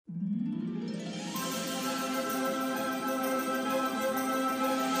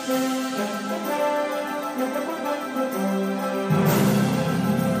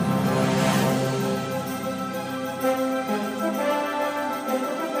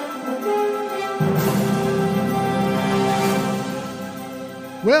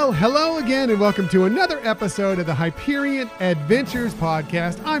Well, hello again and welcome to another episode of the Hyperion Adventures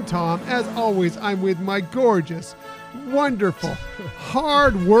Podcast. I'm Tom. As always, I'm with my gorgeous, wonderful,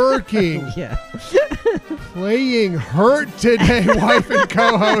 hard-working, playing hurt today wife and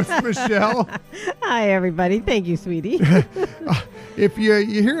co-host, Michelle. Hi, everybody. Thank you, sweetie. If you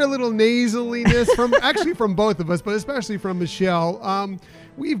hear a little nasaliness from both of us, but especially from Michelle,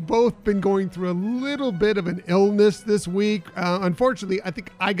 we've both been going through a little bit of an illness this week. Unfortunately, I think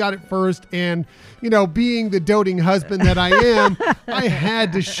I got it first. And, being the doting husband that I am, I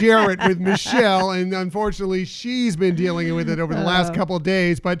had to share it with Michelle. And unfortunately, she's been dealing with it over the last couple of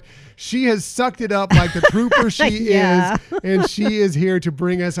days. But she has sucked it up like the trooper she is. And she is here to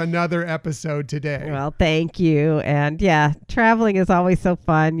bring us another episode today. Well, thank you. And traveling is always so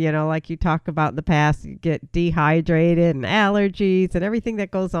fun. Like you talk about in the past, you get dehydrated and allergies and everything that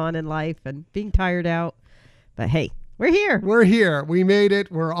goes on in life and being tired out. But hey, we're here. We're here. We made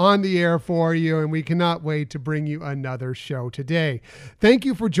it. We're on the air for you, and we cannot wait to bring you another show today. Thank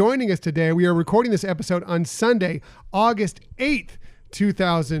you for joining us today. We are recording this episode on Sunday, August 8th.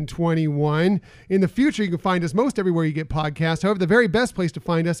 2021. In the future, you can find us most everywhere you get podcasts. However, the very best place to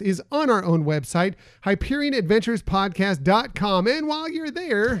find us is on our own website, HyperionAdventuresPodcast.com. And while you're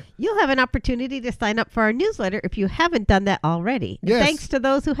there, you'll have an opportunity to sign up for our newsletter if you haven't done that already. Yes. Thanks to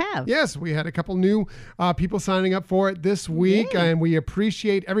those who have. Yes, we had a couple new people signing up for it this week, and we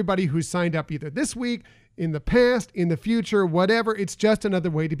appreciate everybody who's signed up either this week, in the past, in the future, whatever. It's just another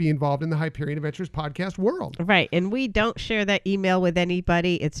way to be involved in the Hyperion Adventures podcast world. Right. And we don't share that email with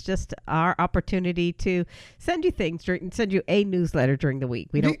anybody. It's just our opportunity to send you things, send you a newsletter during the week.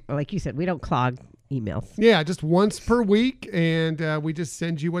 We don't, like you said, we don't clog emails. Yeah, just once per week. And we just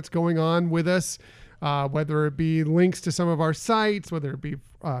send you what's going on with us, whether it be links to some of our sites, whether it be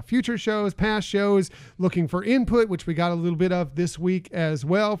future shows, past shows, looking for input, which we got a little bit of this week as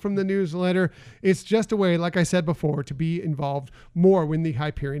well from the newsletter. It's just a way, like I said before, to be involved more in the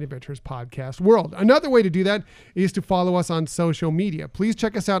Hyperion Adventures podcast world. Another way to do that is to follow us on social media. Please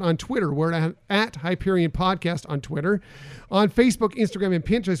check us out on Twitter. We're at Hyperion Podcast on Twitter. On Facebook, Instagram, and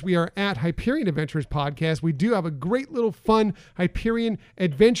Pinterest, we are at Hyperion Adventures Podcast. We do have a great little fun Hyperion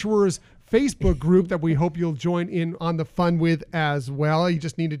Adventurers Facebook group that we hope you'll join in on the fun with as well. You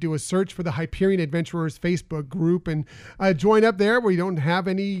just need to do a search for the Hyperion Adventurers Facebook group and join up there. We don't have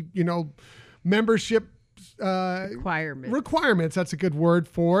any, membership requirements. That's a good word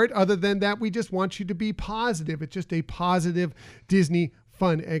for it. Other than that, we just want you to be positive. It's just a positive Disney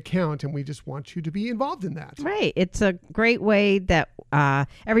fun account, and we just want you to be involved in that. Right. It's a great way that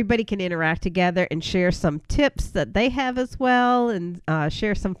everybody can interact together and share some tips that they have as well, and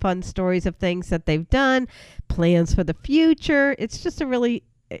share some fun stories of things that they've done, plans for the future. It's just a really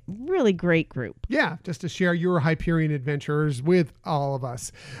great group. Yeah, just to share your Hyperion adventures with all of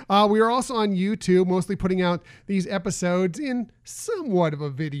us. We are also on YouTube, mostly putting out these episodes in somewhat of a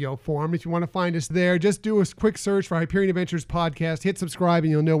video form. If you want to find us there, just do a quick search for Hyperion Adventures Podcast, hit subscribe,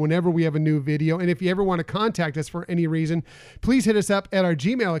 and you'll know whenever we have a new video. And if you ever want to contact us for any reason, please hit us up at our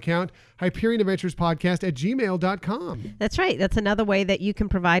Gmail account, HyperionAdventuresPodcast@gmail.com. That's right. That's another way that you can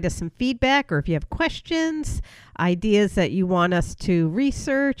provide us some feedback, or if you have questions, ideas that you want us to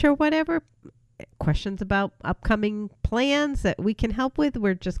research or whatever, questions about upcoming plans that we can help with,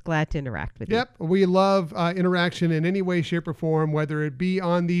 we're just glad to interact with you. Yep. We love interaction in any way, shape, or form, whether it be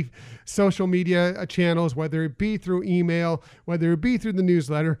on the social media channels, whether it be through email, whether it be through the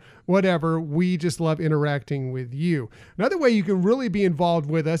newsletter, whatever. We just love interacting with you. Another way you can really be involved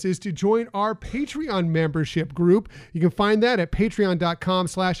with us is to join our Patreon membership group. You can find that at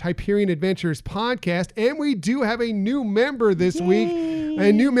patreon.com/Hyperion Adventures Podcast. And we do have a new member this week,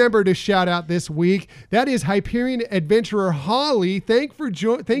 a new member to shout out this week. That is Hyperion Adventurer Holly. Thank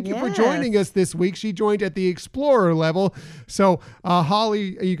you for joining us this week. She joined at the Explorer level. So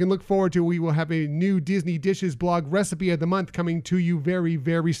Holly, you can look forward to, we will have a new Disney Dishes blog recipe of the month coming to you very,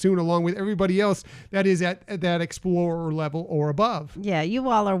 very soon, along with everybody else that is at that Explorer level or above. Yeah, you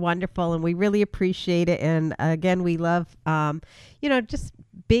all are wonderful, and we really appreciate it. And again, we love, just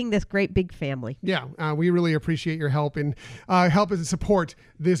being this great big family. Yeah, we really appreciate your help and help and support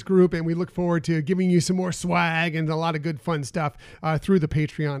this group, and we look forward to giving you some more swag and a lot of good fun stuff through the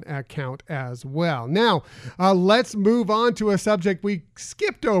Patreon account as well. Now, let's move on to a subject we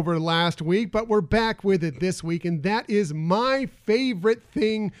skipped over last week, but we're back with it this week, and that is my favorite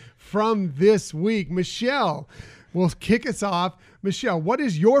thing from this week. Michelle, will kick us off. Michelle, what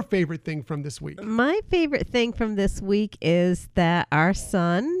is your favorite thing from this week? My favorite thing from this week is that our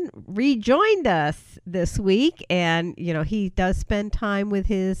son rejoined us this week. And, he does spend time with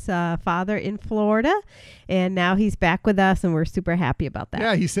his father in Florida. And now he's back with us, and we're super happy about that.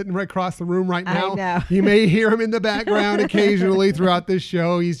 Yeah, he's sitting right across the room right now. I know. You may hear him in the background occasionally throughout this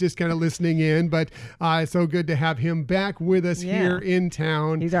show. He's just kind of listening in. But it's so good to have him back with us here in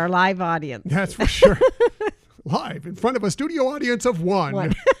town. He's our live audience. That's for sure. Live in front of a studio audience of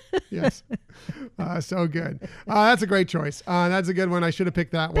one. Yes. So good. That's a great choice. That's a good one. I should have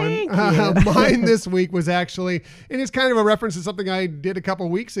picked that one. Thank you. Mine this week was actually, and it's kind of a reference to something I did a couple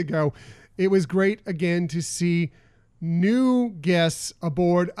weeks ago. It was great again to see new guests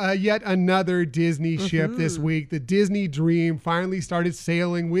aboard yet another Disney ship this week. The Disney Dream finally started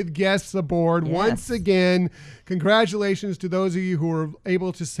sailing with guests aboard once again. Congratulations to those of you who were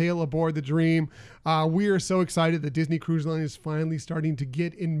able to sail aboard the Dream. We are so excited that Disney Cruise Line is finally starting to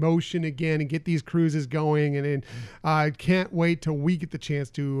get in motion again and get these cruises going. And I can't wait till we get the chance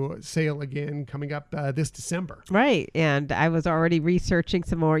to sail again coming up this December. Right. And I was already researching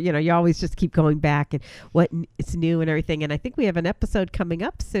some more. You always just keep going back and what is new and everything. And I think we have an episode coming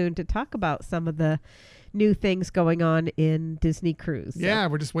up soon to talk about some of the new things going on in Disney Cruise. Yeah,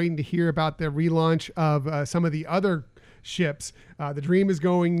 we're just waiting to hear about the relaunch of some of the other ships. The Dream is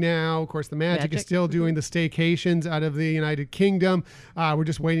going now. Of course, the Magic is still doing the staycations out of the United Kingdom. We're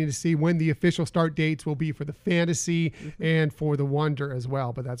just waiting to see when the official start dates will be for the Fantasy and for the Wonder as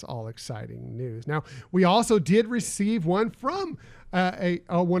well. But that's all exciting news. Now, we also did receive one from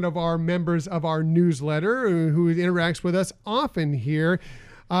one of our members of our newsletter who interacts with us often here.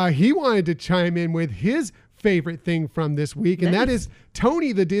 He wanted to chime in with his favorite thing from this week, and that is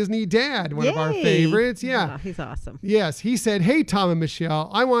Tony the Disney Dad, one of our favorites. Yeah. Oh, he's awesome. Yes. He said, "Hey, Tom and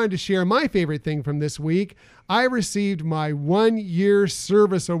Michelle, I wanted to share my favorite thing from this week. I received my 1-year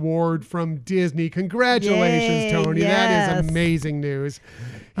service award from Disney. Congratulations, Tony. That is amazing news."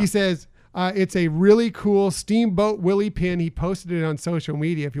 He says, it's a really cool Steamboat Willie pin. He posted it on social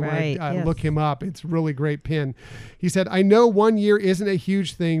media if you want to look him up. It's a really great pin. He said, "I know 1 year isn't a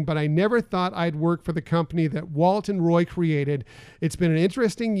huge thing, but I never thought I'd work for the company that Walt and Roy created. It's been an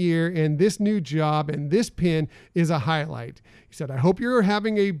interesting year, and this new job and this pin is a highlight." He said, "I hope you're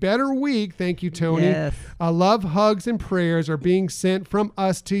having a better week. Thank you, Tony. Yes. Love, hugs, and prayers are being sent from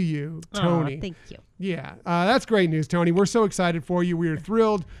us to you, Tony." Thank you. Yeah, that's great news, Tony. We're so excited for you. We were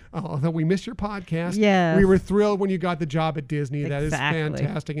thrilled, although we missed your podcast. Yes. We were thrilled when you got the job at Disney. That is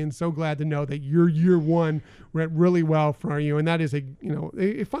fantastic, and so glad to know that your year one went really well for you, and that is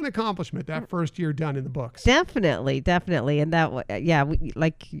a fun accomplishment. That first year done in the books. Definitely, and that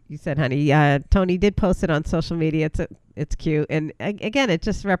like you said, honey. Tony did post it on social media. It's cute, and again, it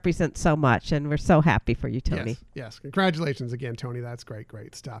just represents so much, and we're so happy for you, Tony. Yes. Congratulations again, Tony. That's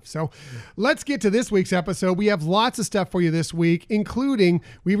great stuff. So let's get to this week's episode. We have lots of stuff for you this week, including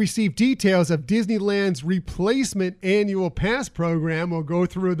we received details of Disneyland's replacement annual pass program. We'll go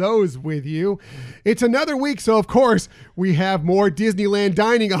through those with you. It's another week, so of course we have more Disneyland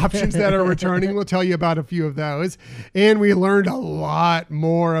dining options that are returning. We'll tell you about a few of those. And we learned a lot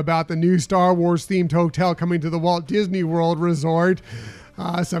more about the new Star Wars themed hotel coming to the Walt Disney World Resort.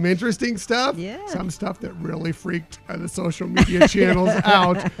 Some interesting stuff. Yeah. Some stuff that really freaked the social media channels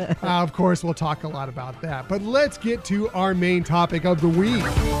out. Of course, we'll talk a lot about that. But let's get to our main topic of the week.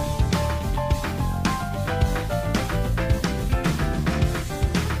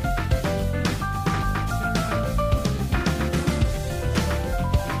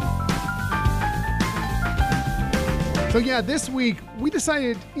 So this week we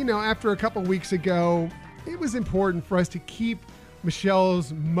decided, after a couple weeks ago, it was important for us to keep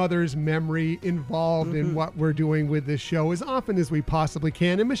Michelle's mother's memory involved in what we're doing with this show as often as we possibly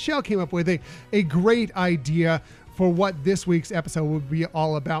can. And Michelle came up with a great idea for what this week's episode would be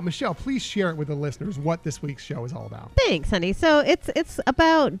all about. Michelle, please share it with the listeners what this week's show is all about. Thanks, honey. So it's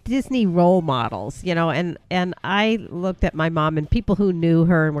about Disney role models, and I looked at my mom, and people who knew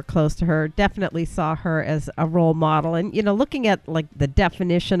her and were close to her definitely saw her as a role model. And looking at like the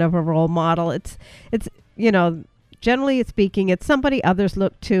definition of a role model, it's generally speaking, it's somebody others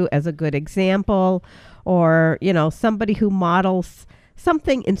look to as a good example, or somebody who models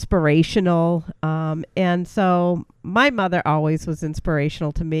something inspirational. And so my mother always was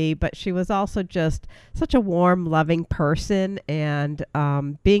inspirational to me, but she was also just such a warm, loving person. And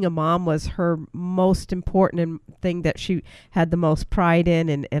being a mom was her most important thing that she had the most pride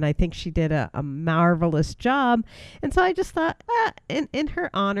in. And I think she did a marvelous job. And so I just thought, in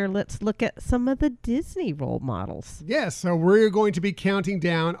her honor, let's look at some of the Disney role models. Yes, so we're going to be counting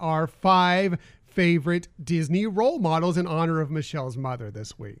down our 5 favorite Disney role models in honor of Michelle's mother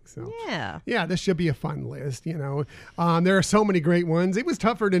this week. So yeah, this should be a fun list. There are so many great ones. It was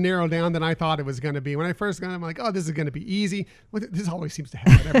tougher to narrow down than I thought it was going to be. When I first got it, I'm like, oh, this is going to be easy. Well, this always seems to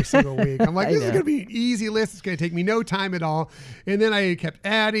happen every single week. I'm like, this is going to be an easy list. It's going to take me no time at all. And then I kept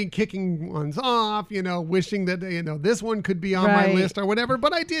adding, kicking ones off, wishing that, this one could be on my list or whatever.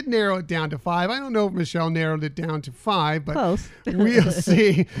 But I did narrow it down to 5. I don't know if Michelle narrowed it down to 5, but close. We'll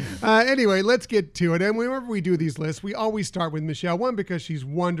see. Anyway, let's get to it. And whenever we do these lists, we always start with Michelle. One, because she's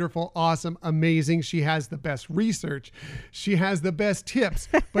wonderful, awesome, amazing. She has the best research. She has the best tips,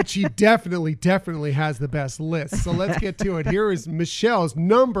 but she definitely has the best list. So let's get to it. Here is Michelle's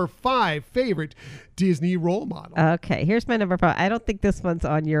number 5 favorite Disney role model. Okay, here's my number 5. I don't think this one's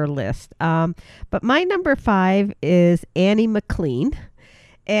on your list. But my number 5 is Annie McLean.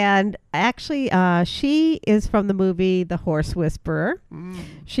 And actually, she is from the movie The Horse Whisperer.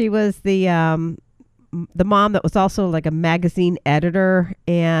 She was the mom that was also like a magazine editor.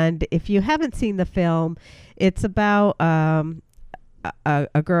 And if you haven't seen the film, it's about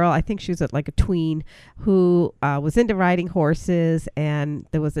a girl, I think she was like a tween, who was into riding horses. And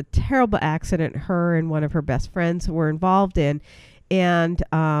there was a terrible accident her and one of her best friends were involved in. And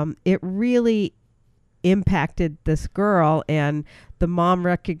it really impacted this girl, and the mom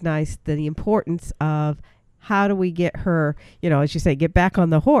recognized the importance of how do we get her, as you say, get back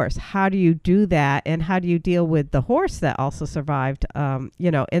on the horse. How do you do that? And how do you deal with the horse that also survived?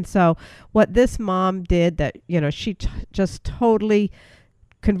 And so what this mom did that, she just totally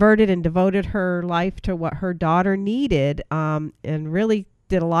converted and devoted her life to what her daughter needed, and really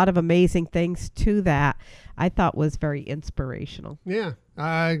did a lot of amazing things to that. I thought was very inspirational. Yeah.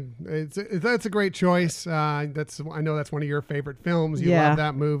 That's a great choice. I know that's one of your favorite films. You love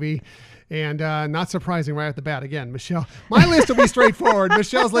that movie. And not surprising right at the bat. Again, Michelle, my list will be straightforward.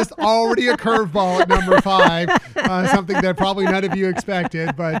 Michelle's list already a curveball at number 5, something that probably none of you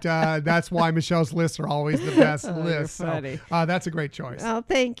expected, but that's why Michelle's lists are always the best lists. So that's a great choice. Oh,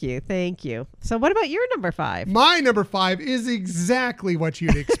 thank you. So what about your number 5? My number 5 is exactly what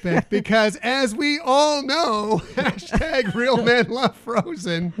you'd expect because as we all know, hashtag real men love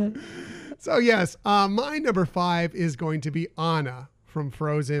Frozen. So yes, my number 5 is going to be Anna from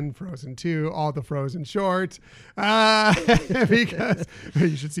Frozen 2, all the Frozen shorts, because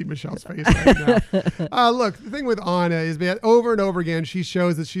you should see Michelle's face right now. Look, the thing with Anna is that over and over again, she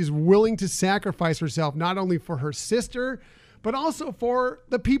shows that she's willing to sacrifice herself, not only for her sister, but also for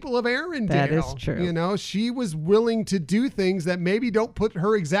the people of Arendelle. That is true. She was willing to do things that maybe don't put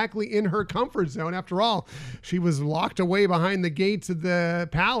her exactly in her comfort zone. After all, she was locked away behind the gates of the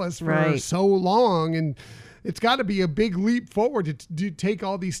palace for so long, and it's got to be a big leap forward to take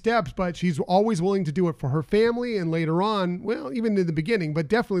all these steps, but she's always willing to do it for her family and later on, well, even in the beginning, but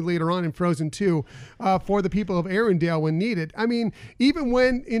definitely later on in Frozen 2, for the people of Arendelle when needed. I mean, even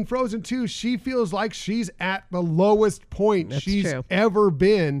when in Frozen 2, she feels like she's at the lowest point she's ever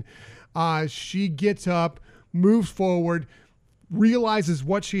been. She gets up, moves forward, realizes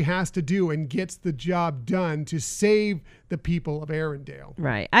what she has to do and gets the job done to save the people of Arendelle.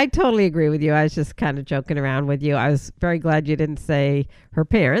 Right. I totally agree with you. I was just kind of joking around with you. I was very glad you didn't say her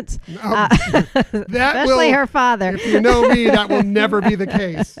parents, especially her father. If you know me, that will never be the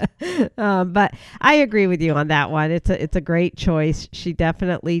case. But I agree with you on that one. It's a great choice. She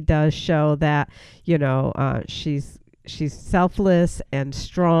definitely does show that, she's selfless and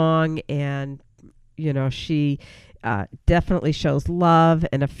strong, and, she definitely shows love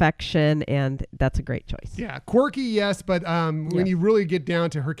and affection, and that's a great choice. Yeah, quirky, yes, but when you really get down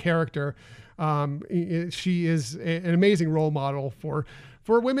to her character, she is an amazing role model for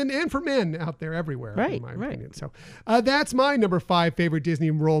women and for men out there everywhere, in my opinion. So that's my number 5 favorite Disney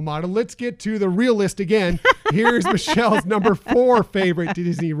role model. Let's get to the real list again. Here's Michelle's number 4 favorite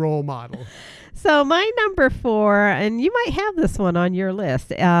Disney role model. So my number 4, and you might have this one on your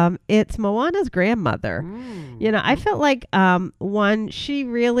list, it's Moana's grandmother. I felt like, she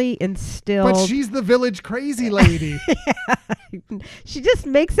really instilled... But she's the village crazy lady. She just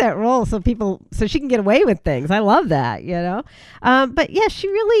makes that role so she can get away with things. I love that, But yeah, she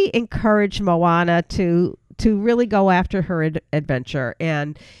really encouraged Moana to really go after her adventure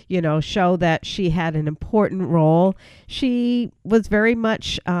and, show that she had an important role. She was very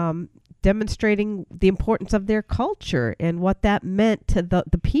much... demonstrating the importance of their culture and what that meant to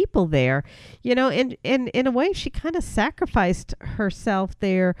the people there, and in a way she kind of sacrificed herself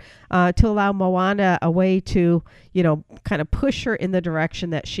there to allow Moana a way to, kind of push her in the direction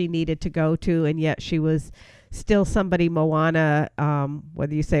that she needed to go to. And yet she was still somebody, Moana,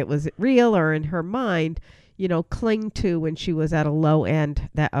 whether you say it was real or in her mind, cling to when she was at a low end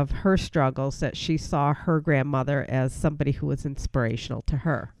of her struggles, that she saw her grandmother as somebody who was inspirational to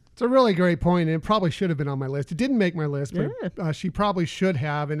her. It's a really great point, and it probably should have been on my list. It didn't make my list, but she probably should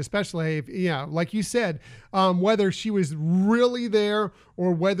have, and especially if, like you said, whether she was really there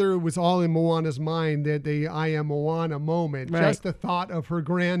or whether it was all in Moana's mind, that the I am Moana moment, Right. just the thought of her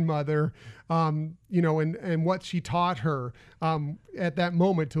grandmother, and what she taught her at that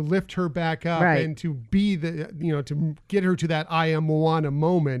moment to lift her back up Right. and to be to get her to that I am Moana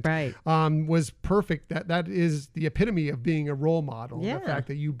moment, Right. was perfect. That is the epitome of being a role model. Yeah. The fact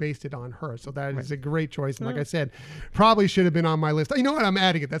that you based it on her. So that is a great choice. And like I said, probably should have been on my list. You know what? I'm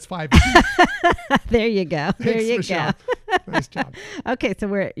adding it. That's 5. There you go. There Thanks, you Michelle. Nice job. go. Okay,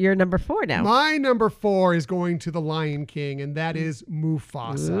 so you're number 4 now. My number 4 is going to the Lion King, and that is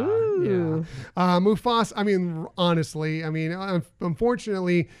Mufasa. Ooh. Yeah. Mufasa, honestly,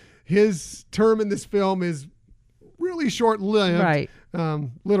 unfortunately, his term in this film is really short-lived. Right.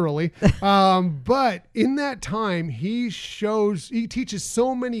 Literally. But in that time, he teaches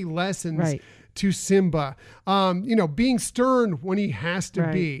so many lessons Right. to Simba. Being stern when he has to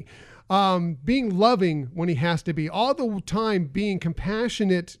Right. be. Being loving when he has to be, all the time being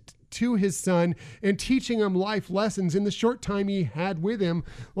compassionate to his son and teaching him life lessons in the short time he had with him,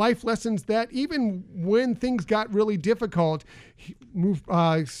 life lessons that even when things got really difficult,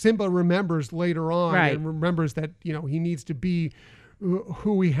 Simba remembers later on, Right. and remembers that, he needs to be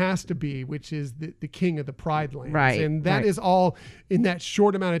who he has to be, which is the king of the Pride Lands. Right, And that right. is all in that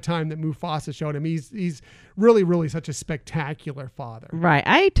short amount of time that Mufasa showed him. He's really, really such a spectacular father. Right.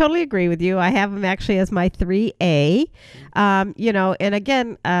 I totally agree with you. I have him actually as my 3A. And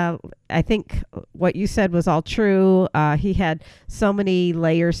again, I think what you said was all true. He had so many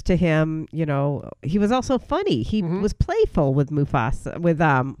layers to him. He was also funny. He was playful with Mufasa,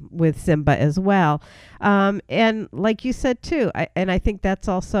 with Simba as well. And like you said too, I think that's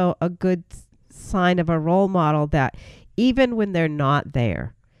also a good sign of a role model, that even when they're not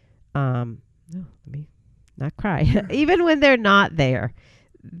there, let me not cry. Even when they're not there,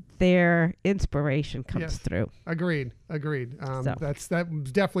 their inspiration comes Yes. through. Agreed. So. That's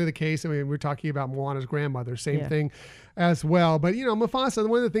definitely the case. We're talking about Moana's grandmother, same Yeah. thing as well. But Mufasa,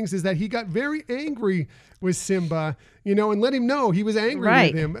 one of the things is that he got very angry with Simba, and let him know he was angry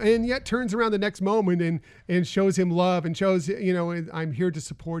Right. with him, and yet turns around the next moment and shows him love and shows, I'm here to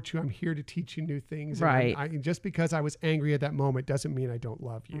support you. I'm here to teach you new things. And Right. just because I was angry at that moment doesn't mean I don't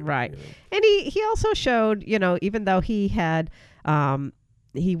love you. Right. And he also showed, even though he had,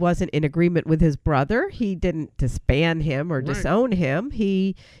 he wasn't in agreement with his brother, he didn't disband him or Right. disown him.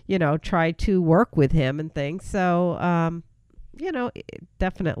 He, tried to work with him and things. So,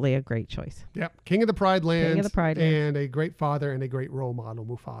 definitely a great choice. Yep. King of the Pride Lands. Pride Lands. And a great father and a great role model,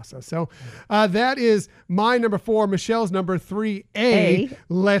 Mufasa. So that is my number 4, Michelle's number 3A. A.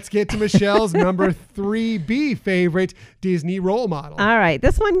 Let's get to Michelle's number 3B favorite Disney role model. All right.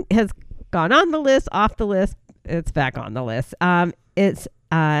 This one has gone on the list, off the list. It's back on the list. It's,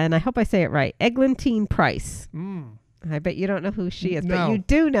 and I hope I say it right, Eglantine Price. I bet you don't know who she is, No. but you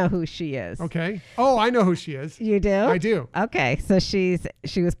do know who she is. Okay. Oh, I know who she is. You do? I do. Okay, so she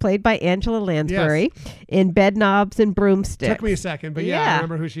was played by Angela Lansbury in Bedknobs and Broomsticks. Took me a second, but I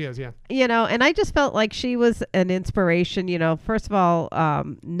remember who she is. Yeah. And I just felt like she was an inspiration. First of all,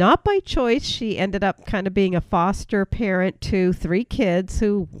 not by choice. She ended up kind of being a foster parent to 3 kids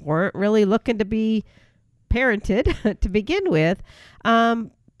who weren't really looking to be parented to begin with.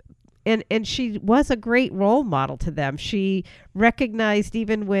 And she was a great role model to them. She recognized,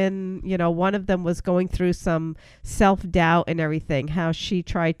 even when, one of them was going through some self-doubt and everything, how she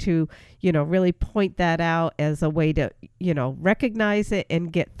tried to, really point that out as a way to, recognize it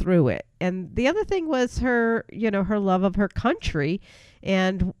and get through it. And the other thing was her, her love of her country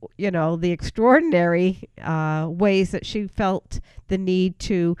and, the extraordinary ways that she felt the need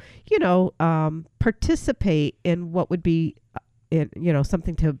to, participate in what would be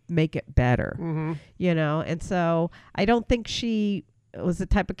something to make it better, and so I don't think she was the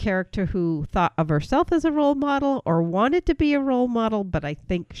type of character who thought of herself as a role model or wanted to be a role model, but I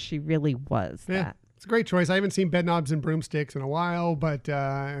think she really was that. It's a great choice. I haven't seen Bedknobs and Broomsticks in a while, but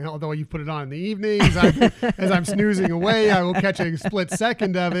although you put it on in the evenings, as I'm snoozing away, I will catch a split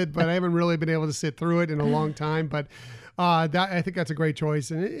second of it, but I haven't really been able to sit through it in a long time. But I think that's a great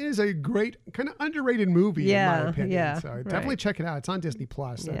choice, and it is a great kind of underrated movie in my opinion. Yeah, So definitely check it out. It's on Disney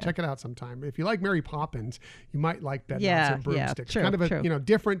Plus. Check it out sometime. If you like Mary Poppins, you might like Bedknobs and Broomsticks. True, kind of a true.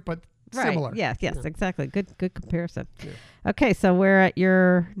 different but similar. Yes, Yeah. exactly. Good comparison. Yeah. Okay, so we're at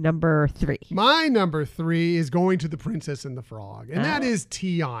your number 3. My number 3 is going to The Princess and the Frog, and that is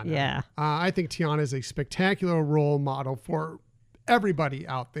Tiana. Yeah. I think Tiana is a spectacular role model for everybody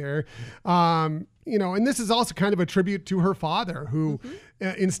out there. And this is also kind of a tribute to her father, who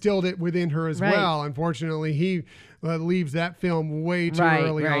instilled it within her as well. Unfortunately, he leaves that film way too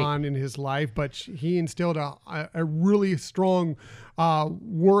early on in his life, but he instilled a really strong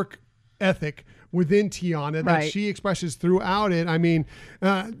work ethic within Tiana that she expresses throughout it. And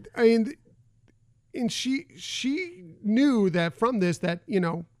she knew that from this that,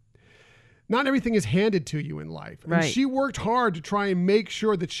 not everything is handed to you in life. And she worked hard to try and make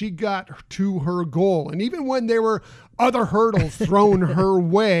sure that she got to her goal. And even when there were other hurdles thrown her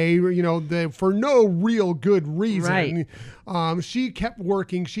way, for no real good reason, she kept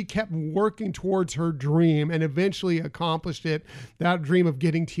working. She kept working towards her dream and eventually accomplished it. That dream of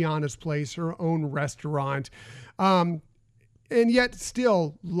getting Tiana's Place, her own restaurant. And yet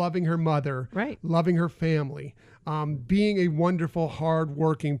still loving her mother, loving her family. Being a wonderful,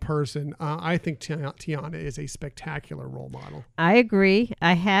 hard-working person. I think Tiana is a spectacular role model. I agree.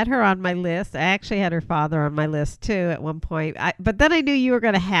 I had her on my list. I actually had her father on my list too at one point. But then I knew you were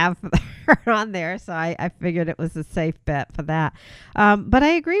going to have her on there, so I figured it was a safe bet for that. But I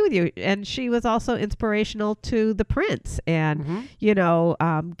agree with you. And she was also inspirational to the prince, and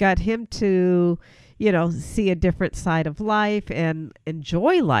got him to see a different side of life and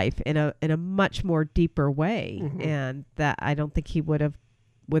enjoy life in a much more deeper way. And that I don't think he would have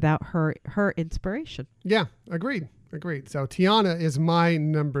without her inspiration. Yeah, agreed. So Tiana is my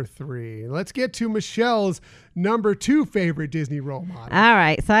number 3. Let's get to Michelle's number 2 favorite Disney role model. All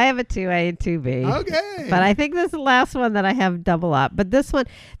right. So I have a 2A and 2B. Okay. But I think this is the last one that I have double up. But this one,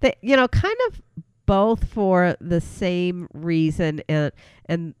 kind of both for the same reason,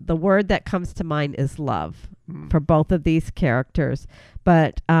 and the word that comes to mind is love for both of these characters.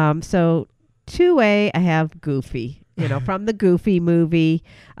 But so 2A, I have Goofy, from the Goofy movie.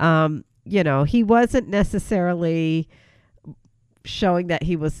 He wasn't necessarily showing that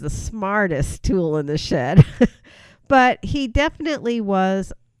he was the smartest tool in the shed, but he definitely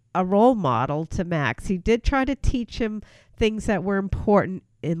was a role model to Max. He did try to teach him things that were important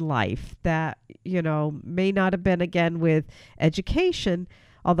in life that, may not have been, again, with education,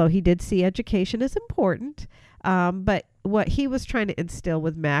 although he did see education as important. But what he was trying to instill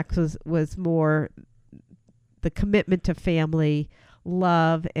with Max was more the commitment to family,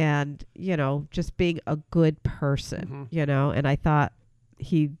 love, and, just being a good person, and I thought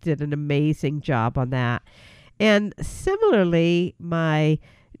he did an amazing job on that. And similarly, my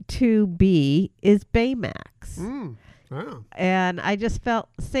 2B is Baymax. Wow. And I just felt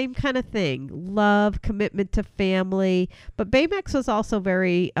same kind of thing. Love, commitment to family. But Baymax was also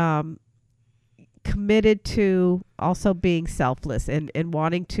very committed to also being selfless and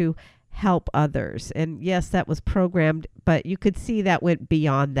wanting to help others. And yes, that was programmed, but you could see that went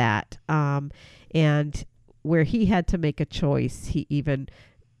beyond that. And where he had to make a choice, he even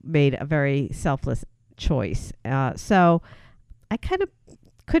made a very selfless choice. So I kind of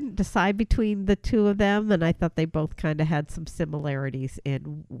couldn't decide between the two of them, and I thought they both kind of had some similarities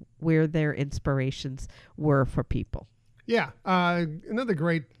in where their inspirations were for people. Yeah, another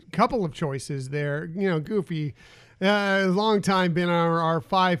great couple of choices there. Goofy, a long time been our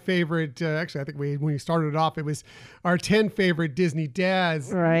 5 favorite. Actually, I think when we started it off, it was our 10 favorite Disney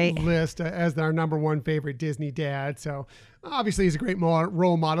dads list as our number 1 favorite Disney dad. So obviously he's a great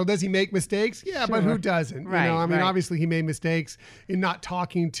role model. Does he make mistakes? Yeah, but who doesn't? Obviously he made mistakes in not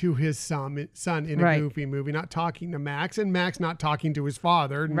talking to his son in a Goofy movie, not talking to Max, and Max not talking to his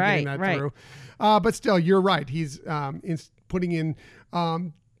father and getting that through. But still, you're right. He's putting in,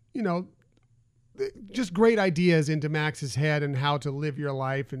 just great ideas into Max's head and how to live your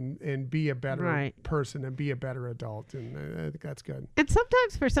life and be a better person and be a better adult. And I think that's good. And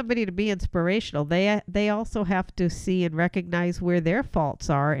sometimes for somebody to be inspirational, they also have to see and recognize where their faults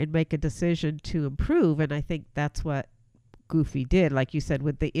are and make a decision to improve. And I think that's what Goofy did, like you said,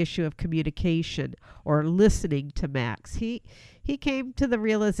 with the issue of communication or listening to Max. He came to the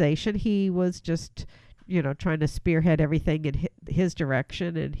realization he was just trying to spearhead everything in his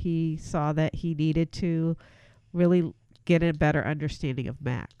direction, and he saw that he needed to really get a better understanding of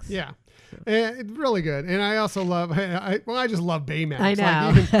Max. Yeah. It's really good. And I also love, I just love Baymax. I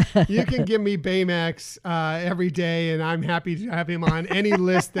know. Like you can give me Baymax every day, and I'm happy to have him on any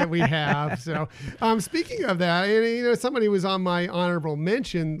list that we have. So speaking of that, somebody who was on my honorable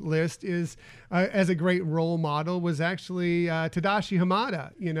mention list is, as a great role model, was actually Tadashi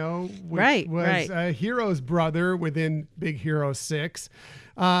Hamada, which was Hero's brother within Big Hero 6.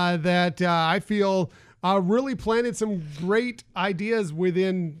 that I feel really planted some great ideas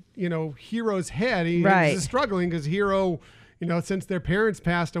within, Hero's head. He's struggling because Hero, since their parents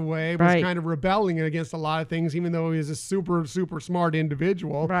passed away, was kind of rebelling against a lot of things, even though he's a super, super smart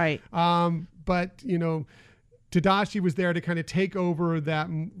individual. Right. But, Tadashi was there to kind of take over that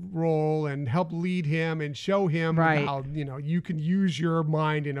role and help lead him and show him how, you can use your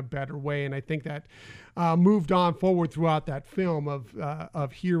mind in a better way. And I think that moved on forward throughout that film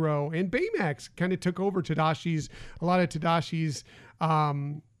of Hero, and Baymax kind of took over a lot of Tadashi's,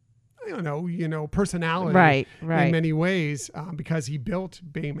 personality in many ways, because he built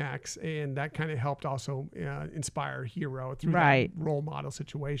Baymax, and that kind of helped also inspire Hero through that role model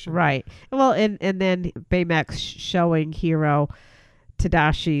situation. Right. Well, and then Baymax showing Hero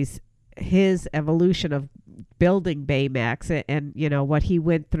his evolution of building Baymax and what he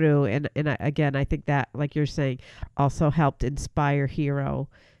went through. And again, I think that, like you're saying, also helped inspire Hero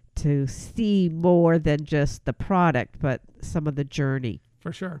to see more than just the product, but some of the journey.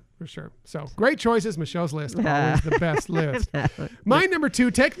 For sure. So great choices. Michelle's list, always the best list. My number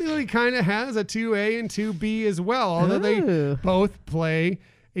 2 technically kind of has a 2A and 2B as well, although they both play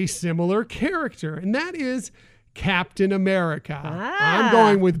a similar character, and that is Captain America. I'm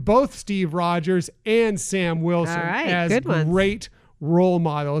going with both Steve Rogers and Sam Wilson as great role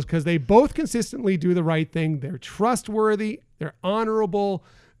models, because they both consistently do the right thing. They're trustworthy, they're honorable,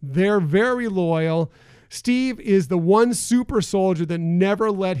 they're very loyal. Steve is the one super soldier that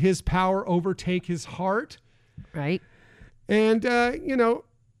never let his power overtake his heart. Right. And,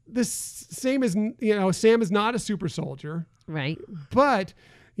 the same as, Sam is not a super soldier. Right. But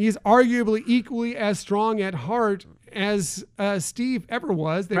he's arguably equally as strong at heart as Steve ever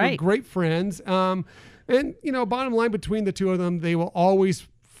was. They were great friends. And, bottom line between the two of them, they will always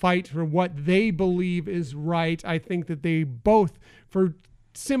fight for what they believe is right. I think that they both, for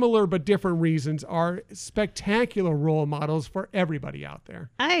similar but different reasons, are spectacular role models for everybody out there.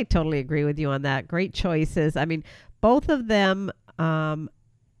 I totally agree with you on that. Great choices. I mean, both of them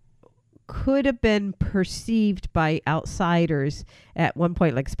could have been perceived by outsiders at one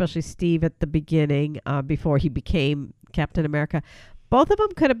point, like especially Steve at the beginning, before he became Captain America. Both of them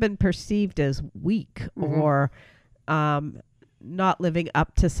could have been perceived as weak or not living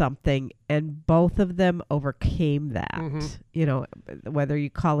up to something, and both of them overcame that. Whether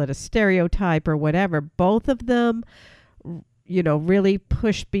you call it a stereotype or whatever, both of them really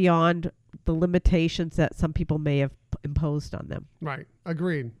pushed beyond the limitations that some people may have imposed on them. Right.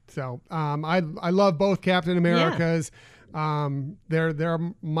 Agreed. So I love both Captain Americas. They're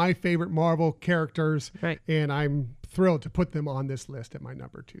my favorite Marvel characters, and I'm thrilled to put them on this list at my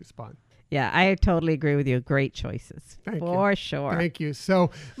number 2 spot. Yeah, I totally agree with you. Great choices. For sure. Thank you.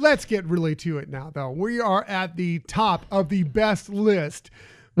 So let's get really to it now, though. We are at the top of the best list.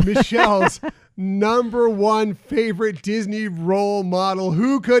 Michelle's number 1 favorite Disney role model.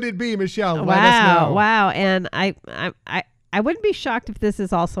 Who could it be, Michelle? Let us know. Wow. And I wouldn't be shocked if this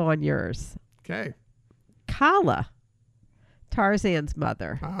is also on yours. Okay. Kala, Tarzan's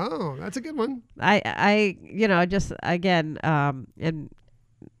mother. Oh, that's a good one. I just again, and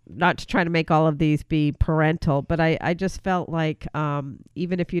not to try to make all of these be parental, but I just felt like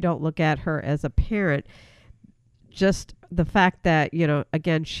even if you don't look at her as a parent, just the fact that,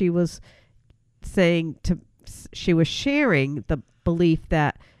 again, she was sharing the belief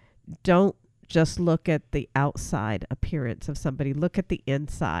that don't just look at the outside appearance of somebody, look at the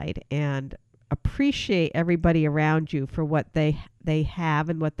inside and appreciate everybody around you for what they have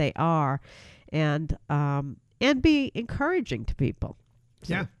and what they are, and be encouraging to people.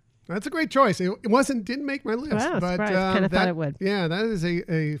 So. Yeah. That's a great choice. It didn't make my list, but kind of thought it would. Yeah, that is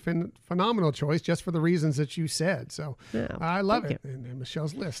a phenomenal choice just for the reasons that you said. So I love it. And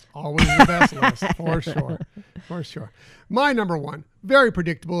Michelle's list, always the best list, for sure. My number 1, very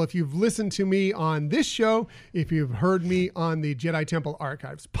predictable. If you've listened to me on this show, if you've heard me on the Jedi Temple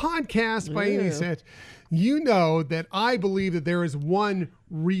Archives podcast by any sense, you know that I believe that there is one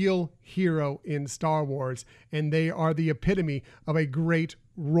real hero in Star Wars, and they are the epitome of a great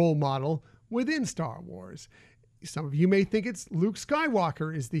role model within Star Wars. Some of you may think it's Luke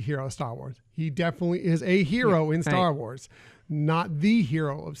Skywalker is the hero of Star Wars. He definitely is a hero in Star Wars, not the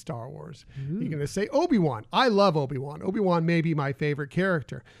hero of Star Wars. You're going to say Obi-Wan. I love Obi-Wan. Obi-Wan may be my favorite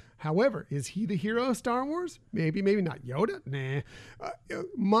character. However, is he the hero of Star Wars? Maybe not. Yoda? Nah.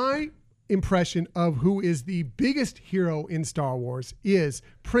 My impression of who is the biggest hero in Star Wars is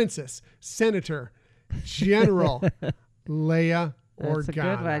Princess, Senator, General Leia Organa. That's a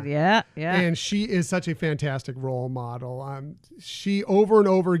good one. Yeah. And she is such a fantastic role model. She over and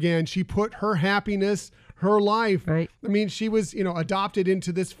over again, she put her happiness, her life. Right. I mean, she was, adopted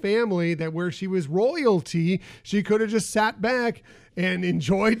into this family that where she was royalty. She could have just sat back and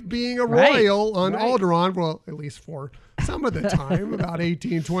enjoyed being a royal on Alderaan. Well, at least for some of the time, about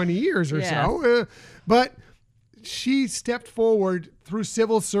 18, 20 years or so. But she stepped forward through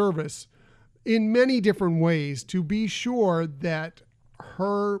civil service in many different ways to be sure that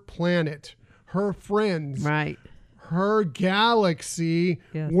her planet, her friends, her galaxy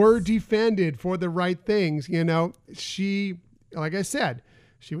were defended for the right things. She, like I said,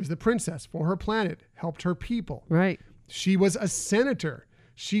 she was the princess for her planet, helped her people. Right. She was a senator.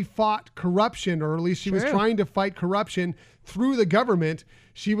 She fought corruption, or at least she was trying to fight corruption through the government.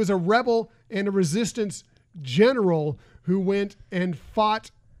 She was a rebel and a resistance general who went and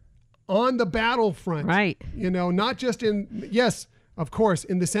fought on the battlefront. Right. Not just of course,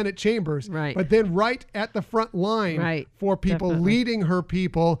 in the Senate chambers, but then right at the front line for people, leading her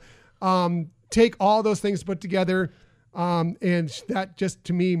people, take all those things put together. And that just,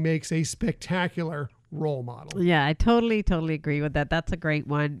 to me, makes a spectacular role model. Yeah, I totally agree with that. That's a great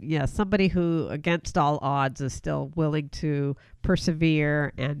one. Yeah, somebody who, against all odds, is still willing to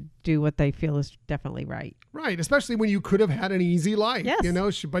persevere and do what they feel is definitely right. Right, especially when you could have had an easy life.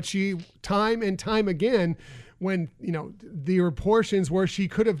 Yes. But she, time and time again, when, there were portions where she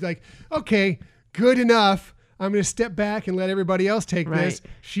could have okay, good enough. I'm going to step back and let everybody else take this.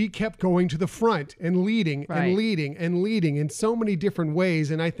 She kept going to the front and leading and leading and leading in so many different ways.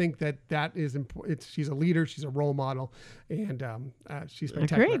 And I think that is important. She's a leader. She's a role model. And she's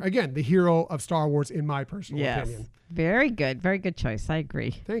spectacular. Agreed. Again, the hero of Star Wars, in my personal opinion. Very good. Very good choice. I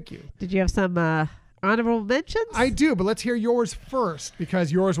agree. Thank you. Did you have some honorable mentions? I do, but let's hear yours first,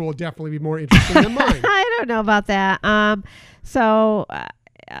 because yours will definitely be more interesting than mine. I don't know about that.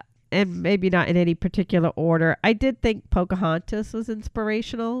 And maybe not in any particular order, I did think Pocahontas was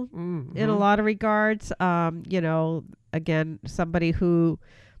inspirational in a lot of regards. Again, somebody who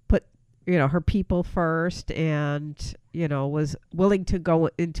put, her people first and, was willing to go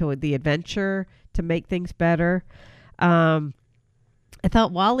into the adventure to make things better. I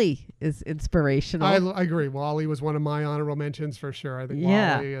thought WALL-E is inspirational. I agree. WALL-E was one of my honorable mentions for sure. I think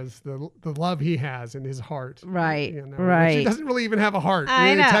WALL-E is the love he has in his heart. Right. He doesn't really even have a heart,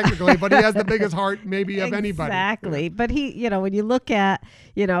 technically, but he has the biggest heart maybe of anybody. Exactly. But he, when you look at,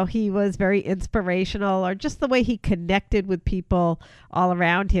 he was very inspirational, or just the way he connected with people all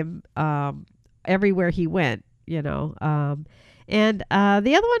around him everywhere he went, And the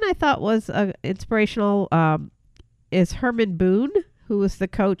other one I thought was inspirational is Herman Boone, who was the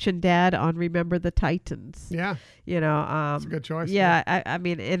coach and dad on Remember the Titans. Yeah. That's a good choice. Yeah. I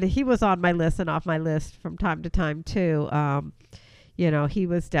mean, and he was on my list and off my list from time to time too. He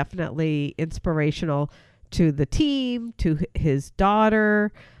was definitely inspirational to the team, to his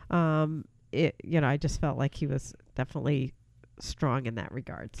daughter. I just felt like he was definitely strong in that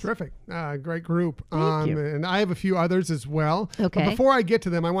regard. Terrific. Great group. Thank you. And I have a few others as well. Okay. But before I get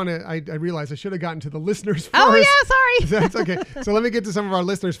to them, I realize I should have gotten to the listeners first. Oh, yeah, sorry. That's okay. So let me get to some of our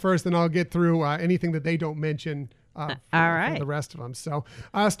listeners first, and I'll get through anything that they don't mention for the rest of them. So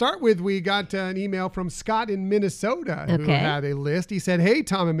start with, we got an email from Scott in Minnesota who had a list. He said, "Hey,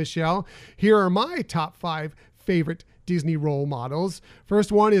 Tom and Michelle, here are my top 5 favorite Disney role models.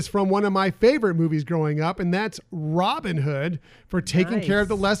 First one is from one of my favorite movies growing up, and that's Robin Hood, for taking care of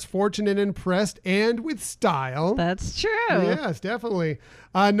the less fortunate and oppressed, and with style." That's true. Yes, definitely.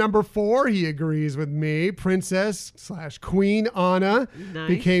 Number 4, he agrees with me. Princess/Queen Anna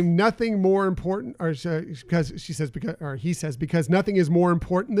became nothing more important, because he says because nothing is more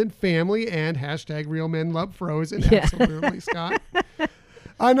important than family, and #RealMenLoveFrozen. Absolutely, Scott.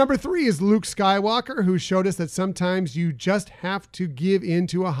 Number 3 is Luke Skywalker, who showed us that sometimes you just have to give in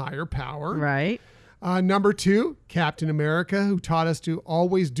to a higher power. Right. Number 2, Captain America, who taught us to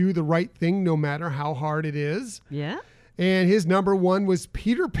always do the right thing no matter how hard it is. Yeah. And his number 1 was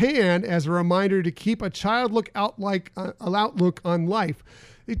Peter Pan, as a reminder to keep a outlook on life.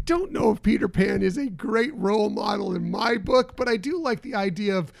 I don't know if Peter Pan is a great role model in my book, but I do like the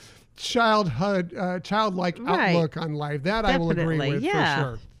idea of childlike outlook on life. That definitely. I will agree with for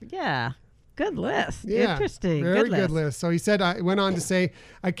sure. Yeah. Good list. Yeah, interesting. Very good list. So he said, I went on to say,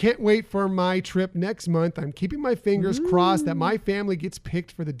 "I can't wait for my trip next month. I'm keeping my fingers crossed that my family gets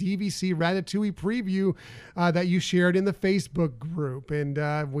picked for the DVC Ratatouille preview that you shared in the Facebook group." And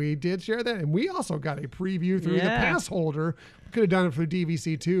we did share that. And we also got a preview through the pass holder. We could have done it for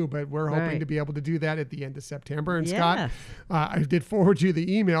DVC too, but we're hoping to be able to do that at the end of September. And Scott, I did forward you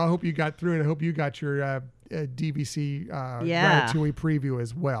the email. I hope you got through, and I hope you got your DVC Ratatouille preview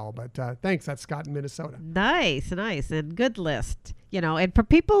as well. But thanks. That's Scott in Minnesota. Nice. And good list. And for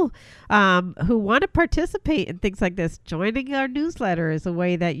people who want to participate in things like this, joining our newsletter is a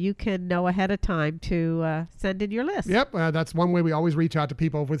way that you can know ahead of time to send in your list. Yep, that's one way we always reach out to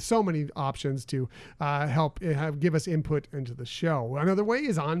people with so many options to help give us input into the show. Another way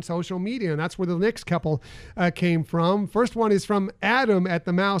is on social media, and that's where the next couple came from. First one is from Adam at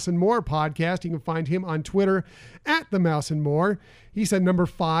the Mouse and More podcast. You can find him on Twitter at the Mouse and More. He said number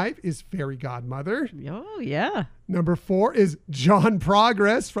 5 is Fairy Godmother. Oh, yeah. Number 4 is John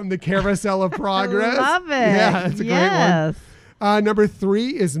Progress from the Carousel of Progress. I love it. Yeah, that's a yes. great one. Number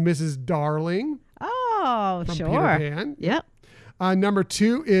 3 is Mrs. Darling. Oh, from sure. Peter Pan. Yep. Number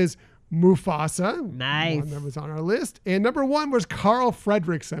 2 is Mufasa. Nice. One that was on our list. And number 1 was Carl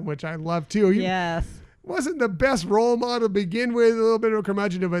Fredricksen, which I love too. He Yes. wasn't the best role model to begin with, a little bit of a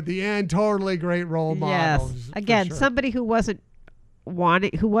curmudgeon, but at the end, totally great role model. Yes. Again, somebody who wasn't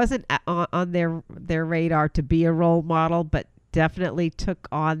on their radar to be a role model, but definitely took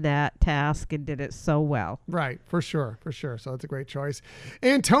on that task and did it so well. Right, for sure. So that's a great choice.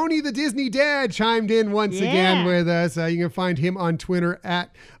 And Tony, the Disney Dad, chimed in once again with us. You can find him on Twitter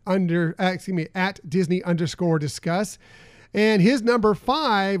at Disney_discuss. And his number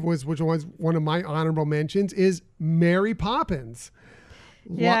 5 which was one of my honorable mentions, is Mary Poppins.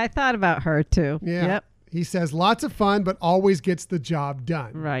 Yeah, I thought about her too. Yeah. Yep. He says lots of fun, but always gets the job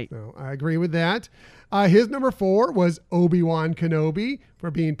done. Right. So I agree with that. His number 4 was Obi-Wan Kenobi for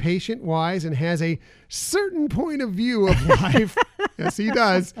being patient, wise, and has a certain point of view of life. Yes, he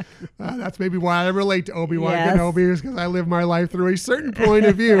does. That's maybe why I relate to Obi-Wan Kenobi, is because I live my life through a certain point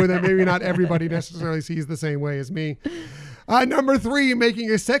of view that maybe not everybody necessarily sees the same way as me. Number 3,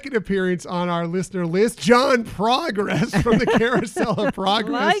 making a second appearance on our listener list, John Progress from the Carousel of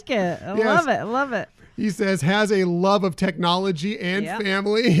Progress. I like it. I love it. He says, has a love of technology and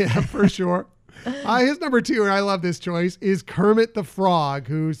family. Yeah, for sure. His number 2, and I love this choice, is Kermit the Frog,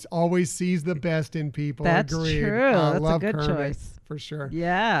 who always sees the best in people. That's Agreed. true. I That's love a good Kermit, choice. for sure.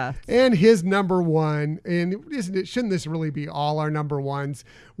 Yeah. And his number 1, and shouldn't this really be all our number 1s?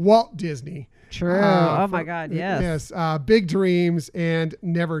 Walt Disney. True. Oh my God. Yes. Yes. Big dreams and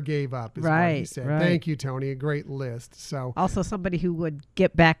never gave up is what he said. Right. Thank you, Tony. A great list. So also somebody who would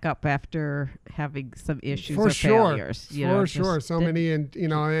get back up after having some issues or failures. For sure. So many, and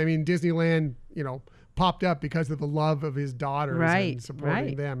Disneyland, popped up because of the love of his daughters and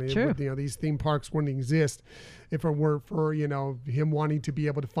supporting them. True. These theme parks wouldn't exist if it weren't for, him wanting to be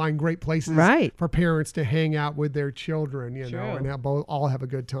able to find great places for parents to hang out with their children, and all have a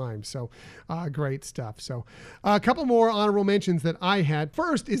good time. So great stuff. So a couple more honorable mentions that I had.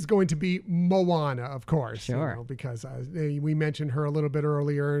 First is going to be Moana, of course. Sure. Because we mentioned her a little bit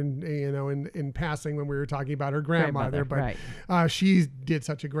earlier and, in passing when we were talking about her grandmother. But she did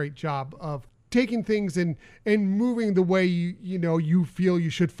such a great job of taking things and moving the way you feel you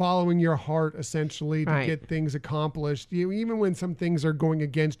should, following your heart essentially to get things accomplished. Even when some things are going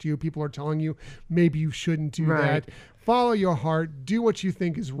against you, people are telling you maybe you shouldn't do that. Follow your heart, do what you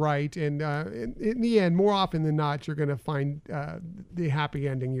think is right, and in the end, more often than not, you're going to find the happy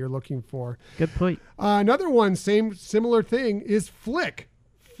ending you're looking for. Good point. Another one, similar thing, is Flick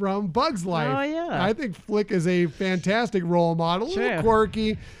from Bug's Life. Oh yeah. I think Flick is a fantastic role model. A little Sure.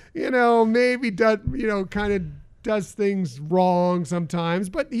 quirky, maybe does, kind of does things wrong sometimes,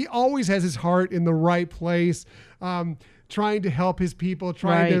 but he always has his heart in the right place, trying to help his people,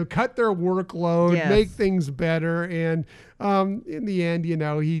 trying to cut their workload, make things better. And in the end,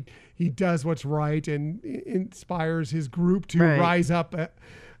 he does what's right and inspires his group to rise up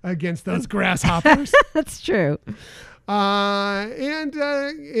against those grasshoppers. That's true. And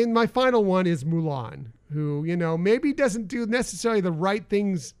my final one is Mulan, who, maybe doesn't do necessarily the right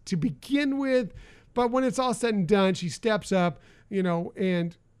things to begin with, but when it's all said and done, she steps up,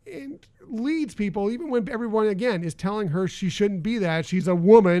 and leads people, even when everyone, again, is telling her she shouldn't be that. She's a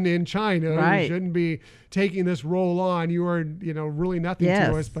woman in China. You shouldn't be taking this role on. You are, really nothing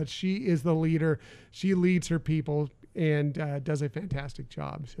to us, but she is the leader. She leads her people and does a fantastic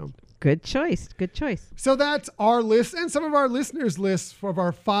job. So good choice. So that's our list and some of our listeners' lists of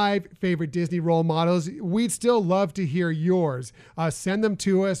our 5 favorite Disney role models. We'd still love to hear yours. Send them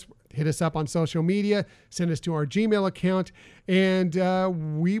to us. Hit us up on social media. Send us to our Gmail account, and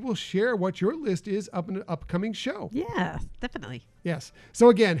we will share what your list is up in an upcoming show. Yeah, definitely. Yes. So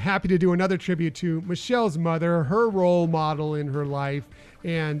again, happy to do another tribute to Michelle's mother, her role model in her life,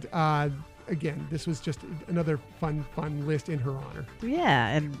 and again, this was just another fun list in her honor. Yeah,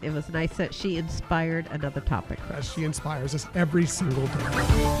 and it was nice that she inspired another topic for us. She inspires us every single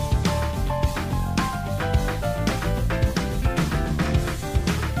day.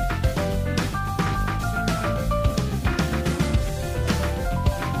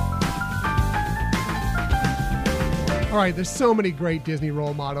 All right, there's so many great Disney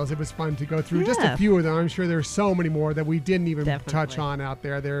role models. It was fun to go through just a Yeah. few of them. I'm sure there's so many more that we didn't even Definitely. touch on out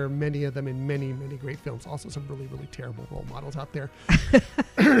there. There are many of them in many, many great films. Also, some really, really terrible role models out there.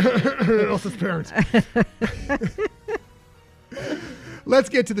 Elsa's parents. Let's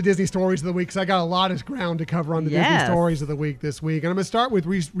get to the Disney stories of the week because I got a lot of ground to cover on the Disney Yes. stories of the week this week. And I'm going to start with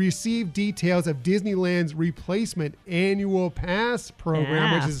receive details of Disneyland's replacement annual pass program,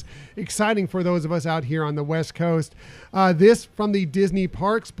 Yeah. which is exciting for those of us out here on the West Coast. This from the Disney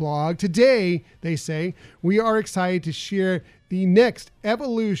Parks blog. Today, they say, we are excited to share the next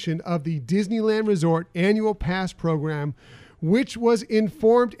evolution of the Disneyland Resort annual pass program, which was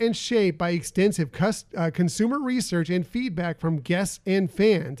informed and shaped by extensive consumer research and feedback from guests and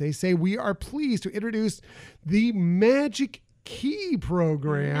fans. They say we are pleased to introduce the Magic Key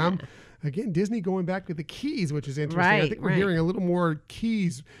program. Again, Disney going back to the keys, which is interesting. I Right, think we're right. hearing a little more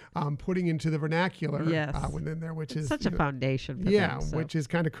keys putting into the vernacular Yes. within there, which is Such a foundation for yeah, them. So. which is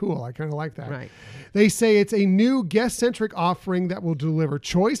kind of cool. I kind of like that. Right. They say it's a new guest-centric offering that will deliver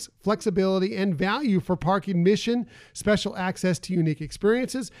choice, flexibility, and value for park admission, special access to unique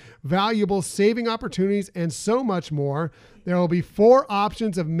experiences, valuable saving opportunities, and so much more. There will be 4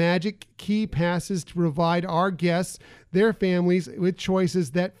 options of Magic Key passes to provide our guests, their families, with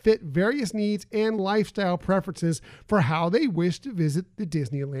choices that fit various needs and lifestyle preferences for how they wish to visit the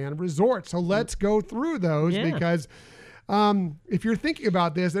Disneyland Resort. So let's go through those Yeah. because if you're thinking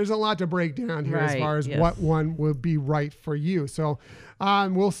about this, there's a lot to break down here as Right, far as yes. what one would be right for you. So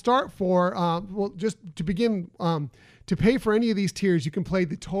we'll start just to begin, to pay for any of these tiers, you can pay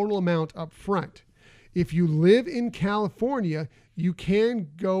the total amount up front. If you live in California, you can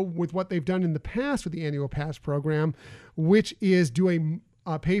go with what they've done in the past with the annual pass program, which is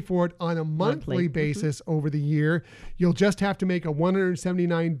pay for it on a monthly basis over the year. You'll just have to make a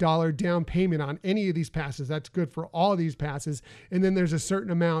 $179 down payment on any of these passes. That's good for all of these passes. And then there's a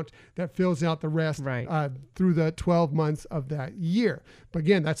certain amount that fills out the rest Right. through the 12 months of that year. But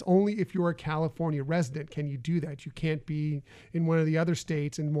again, that's only if you're a California resident can you do that. You can't be in one of the other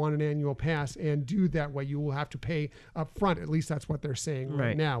states and want an annual pass and do that way. You will have to pay up front. At least that's what they're saying right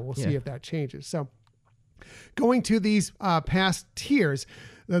Right. now. We'll see Yeah. if that changes. So going to these past tiers,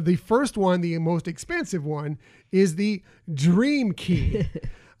 the first one, the most expensive one, is the Dream Key.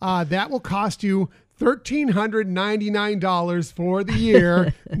 That will cost you $1,399 for the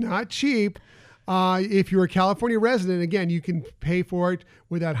year. Not cheap. If you're a California resident, again, you can pay for it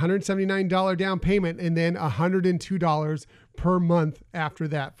with that $179 down payment and then $102 per month after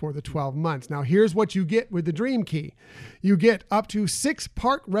that for the 12 months. Now, here's what you get with the Dream Key. You get up to 6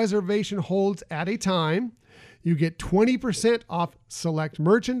 park reservation holds at a time. You get 20% off select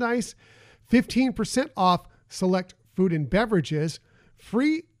merchandise, 15% off select food and beverages,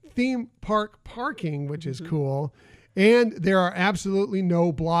 free theme park parking, which is cool. And there are absolutely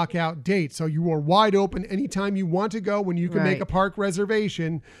no block out dates. So you are wide open anytime you want to go. When you can make Right. a park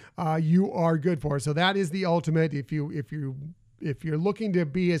reservation, you are good for it. So that is the ultimate. If you're looking to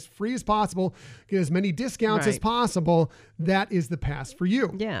be as free as possible, get as many discounts as Right. possible, that is the pass for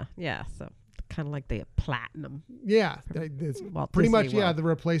you. Yeah. So kind of like the platinum. Yeah, that's Walt pretty Disney much, World. the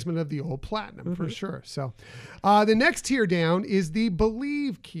replacement of the old Platinum for sure. So the next tier down is the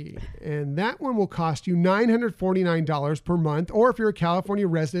Believe Key, and that one will cost you $949 per month, or if you're a California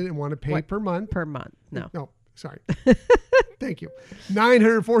resident and want to pay What? per month. Per month. No. Sorry. Thank you.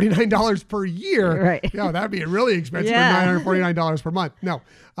 $949 per year. Right. Yeah, that'd be really expensive Yeah. for $949 per month. No,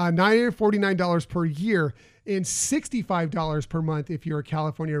 $949 per year and $65 per month if you're a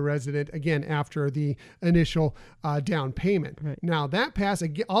California resident, again, after the initial down payment. Right. Now, that pass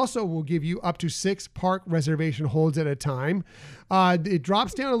also will give you up to 6 park reservation holds at a time. It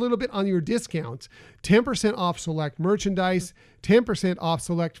drops down a little bit on your discounts. 10% off select merchandise, 10% off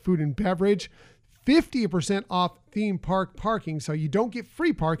select food and beverage, 50% off theme park parking. So you don't get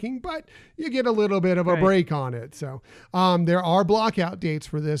free parking, but you get a little bit of a Right. break on it. So there are blockout dates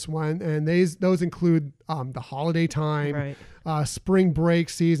for this one, and those include the holiday time, Right. spring break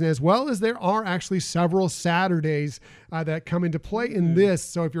season, as well as there are actually several Saturdays that come into play in this.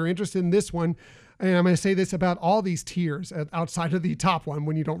 So if you're interested in this one, and I'm going to say this about all these tiers outside of the top one,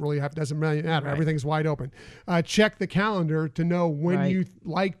 when you don't really have, doesn't really matter. Right. Everything's wide open. Check the calendar to know when Right. you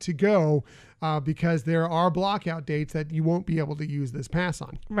like to go, because there are blockout dates that you won't be able to use this pass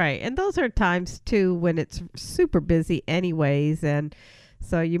on. Right. And those are times too when it's super busy anyways. And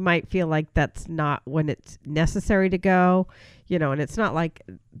so you might feel like that's not when it's necessary to go, and it's not like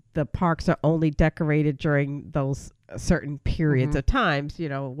the parks are only decorated during those certain periods of times,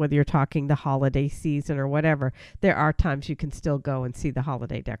 whether you're talking the holiday season or whatever, there are times you can still go and see the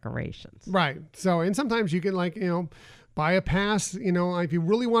holiday decorations. Right. So, and sometimes you can buy a pass. You know, if you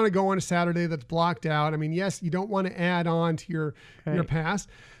really want to go on a Saturday that's blocked out, I mean, yes, you don't want to add on to your pass,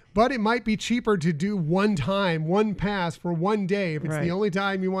 but it might be cheaper to do one pass for one day. If it's the only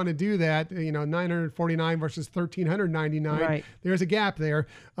time you want to do that, you know, $949 versus $1,399. There's a gap there,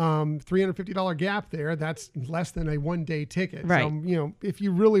 $350 gap there. That's less than a 1 day ticket. Right. So, you know, if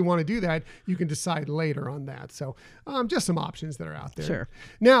you really want to do that, you can decide later on that. So just some options that are out there. Sure.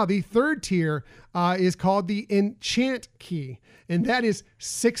 Now, the third tier is called the Enchant Key, and that is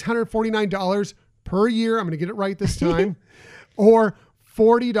 $649 per year. I'm going to get it right this time. Or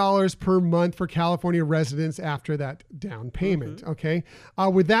 $40 per month for California residents after that down payment. Okay.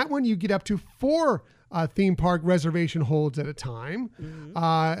 With that one, you get up to 4 theme park reservation holds at a time.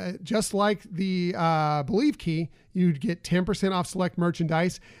 Just like the Believe Key, you'd get 10% off select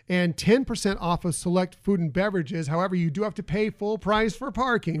merchandise and 10% off of select food and beverages. However, you do have to pay full price for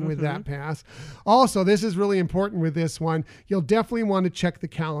parking with that pass. Also, this is really important with this one. You'll definitely want to check the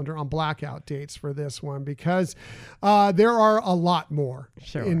calendar on blackout dates for this one, because there are a lot more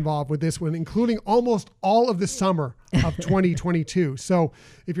involved with this one, including almost all of the summer of 2022. So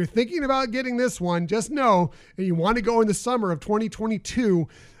if you're thinking about getting this one, just know, and you want to go in the summer of 2022,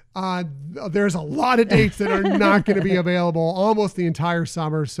 there's a lot of dates that are not going to be available almost the entire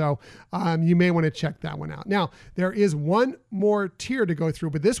summer. So you may want to check that one out. Now, there is one more tier to go through,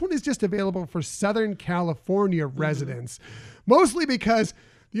 but this one is just available for Southern California residents, mostly because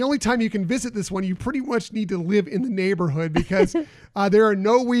the only time you can visit this one, you pretty much need to live in the neighborhood, because there are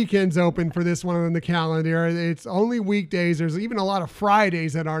no weekends open for this one on the calendar. It's only weekdays. There's even a lot of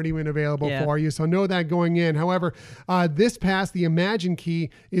Fridays that aren't even available for you. So know that going in. However, this pass, the Imagine Key,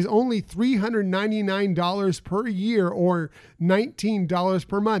 is only $399 per year or $19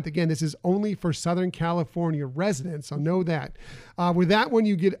 per month. Again, this is only for Southern California residents. So know that. With that one,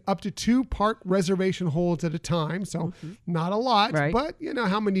 you get up to 2 park reservation holds at a time. So not a lot, but you know,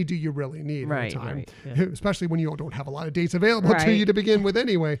 how many do you really need at a time? Especially when you don't have a lot of dates available to you to begin with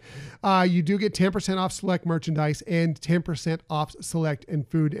anyway. You do get 10% off select merchandise and 10% off select and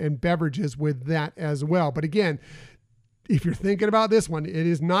food and beverages with that as well. But again, if you're thinking about this one, it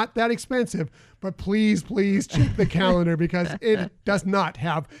is not that expensive, but please check the calendar, because it does not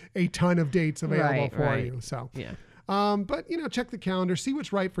have a ton of dates available for you. So, but you know, check the calendar, see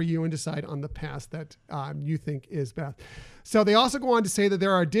what's right for you, and decide on the pass that you think is best. So they also go on to say that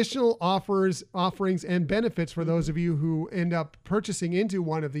there are additional offerings, and benefits for those of you who end up purchasing into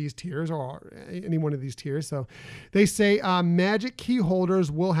one of these tiers, or any one of these tiers. So they say Magic Key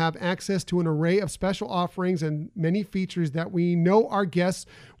holders will have access to an array of special offerings and many features that we know our guests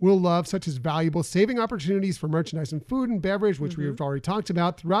will love, such as valuable saving opportunities for merchandise and food and beverage, which we've already talked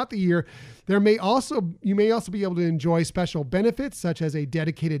about throughout the year. You may also be able to enjoy special benefits, such as a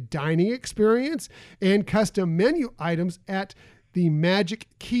dedicated dining experience and custom menu items at the Magic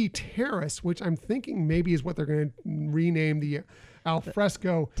Key Terrace, which I'm thinking maybe is what they're going to rename the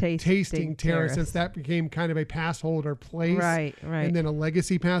Alfresco Tasting Terrace, since that became kind of a pass holder place, and then a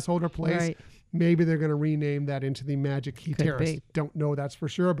legacy pass holder place. Maybe they're going to rename that into the Magic Key Terrace. Don't know that's for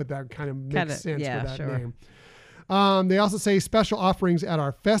sure, but that kind of makes sense with that name. They also say special offerings at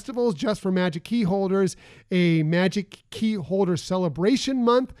our festivals just for Magic Key holders, a Magic Key holder celebration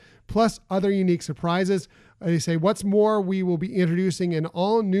month, plus other unique surprises. They say, what's more, we will be introducing an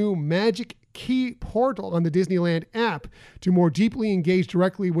all-new Magic Key portal on the Disneyland app to more deeply engage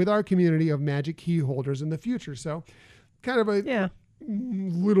directly with our community of Magic Key holders in the future. So kind of a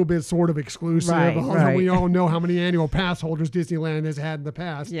little bit sort of exclusive. We all know how many annual pass holders Disneyland has had in the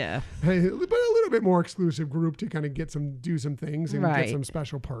past. But a little bit more exclusive group to kind of do some things and get some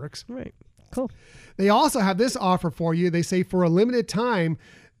special perks. Cool. They also have this offer for you. They say for a limited time,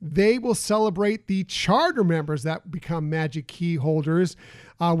 they will celebrate the charter members that become Magic Key holders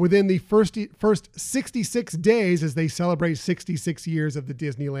within the first 66 days, as they celebrate 66 years of the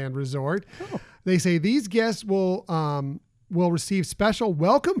Disneyland Resort. They say these guests will receive special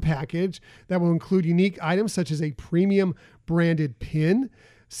welcome package that will include unique items such as a premium branded pin,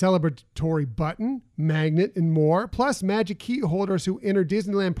 celebratory button, magnet, and more. Plus, Magic Key holders who enter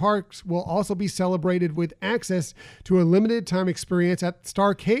Disneyland parks will also be celebrated with access to a limited time experience at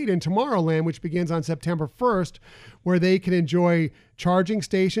Starcade in Tomorrowland, which begins on September 1st, where they can enjoy charging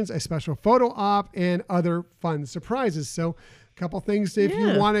stations, a special photo op, and other fun surprises. So couple things if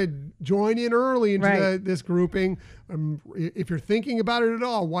you want to join in early into this grouping. If you're thinking about it at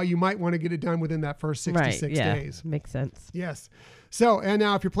all, why you might want to get it done within that first 66 days. Makes sense. Yes. So, and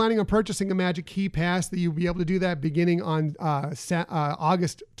now if you're planning on purchasing a Magic Key Pass, that you'll be able to do that beginning on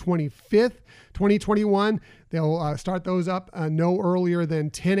August 25th, 2021. They'll start those up no earlier than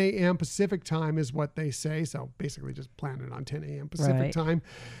 10 a.m. Pacific time is what they say. So basically just plan it on 10 a.m. Pacific time.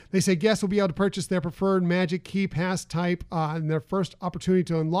 They say guests will be able to purchase their preferred Magic Key Pass type and their first opportunity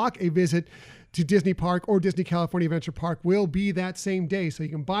to unlock a visit to Disney Park or Disney California Adventure Park will be that same day. So you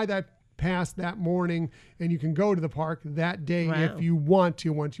can buy that pass that morning and you can go to the park that day if you want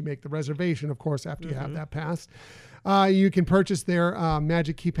to, once you make the reservation, of course, after you have that pass. You can purchase their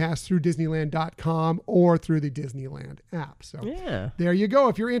Magic Key Pass through Disneyland.com or through the Disneyland app. So there you go.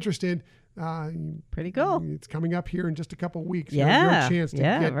 If you're interested, pretty cool. It's coming up here in just a couple of weeks. Yeah. Your chance to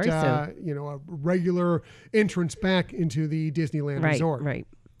get a regular entrance back into the Disneyland resort. Right.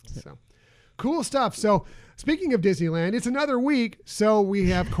 So cool stuff. So speaking of Disneyland, it's another week. So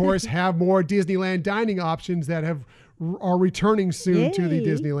we of course have more Disneyland dining options that are returning soon to the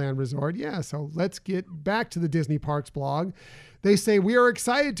Disneyland Resort. Yeah, so let's get back to the Disney Parks blog. They say, we are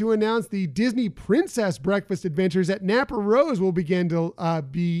excited to announce the Disney Princess Breakfast Adventures at Napa Rose will begin to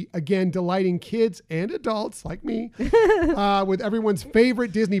be again delighting kids and adults like me with everyone's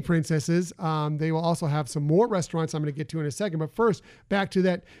favorite Disney princesses. They will also have some more restaurants I'm going to get to in a second. But first, back to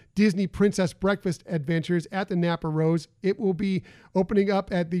that Disney Princess Breakfast Adventures at the Napa Rose. It will be opening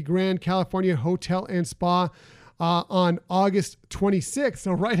up at the Grand California Hotel and Spa on August 26th.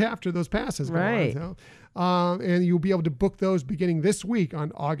 So right after those passes go on. So, and you'll be able to book those beginning this week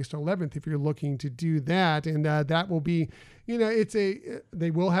on August 11th if you're looking to do that. And that will be, they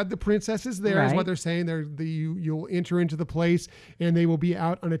will have the princesses there is what they're saying. You'll enter into the place and they will be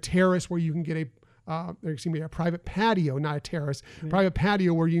out on a terrace where you can get a private patio, not a terrace, private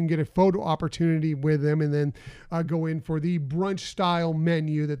patio where you can get a photo opportunity with them and then go in for the brunch style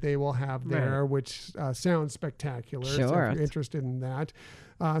menu that they will have there, which sounds spectacular. Sure. So if you're interested in that.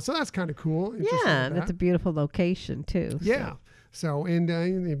 So that's kind of cool. Yeah, and it's a beautiful location too. Yeah. So, and,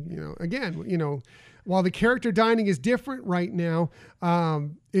 again, while the character dining is different right now,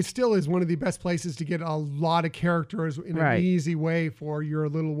 it still is one of the best places to get a lot of characters in an easy way for your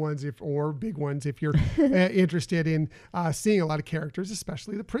little ones or big ones if you're interested in seeing a lot of characters,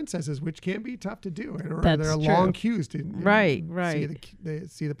 especially the princesses, which can be tough to do. There are long queues to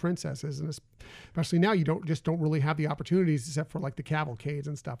see the princesses, and especially now you don't really have the opportunities except for like the cavalcades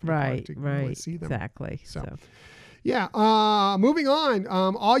and stuff. To really see them. Exactly. So. Yeah. Moving on.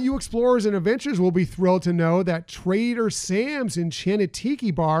 All you explorers and adventurers will be thrilled to know that Trader Sam's Enchanted Tiki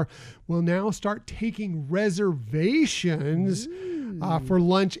Bar will now start taking reservations for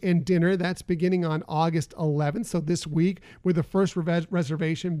lunch and dinner. That's beginning on August 11th. So this week, with the first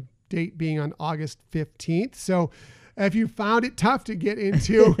reservation date being on August 15th. So if you found it tough to get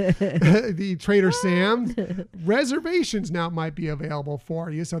into the Trader Sam's, reservations now might be available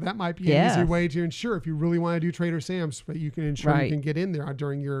for you. So that might be an easy way to ensure if you really want to do Trader Sam's, but you can ensure you can get in there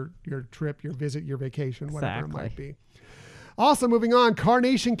during your trip, your visit, your vacation, whatever it might be. Also moving on,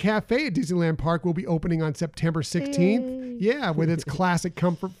 Carnation Cafe at Disneyland Park will be opening on September 16th. Yeah, with its classic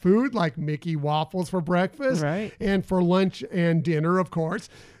comfort food like Mickey waffles for breakfast and for lunch and dinner, of course.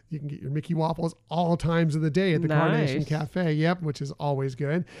 You can get your Mickey waffles all times of the day at the Carnation Cafe. Yep, which is always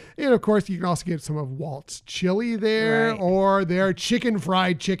good. And of course, you can also get some of Walt's chili there or their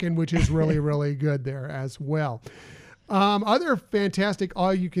fried chicken, which is really, really good there as well. Other fantastic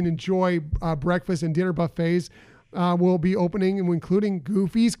all-you-can-enjoy breakfast and dinner buffets will be opening, including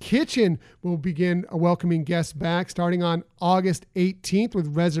Goofy's Kitchen will begin welcoming guests back starting on August 18th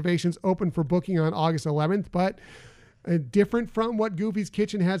with reservations open for booking on August 11th. But different from what Goofy's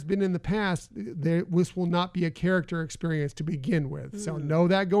Kitchen has been in the past, this will not be a character experience to begin with. So know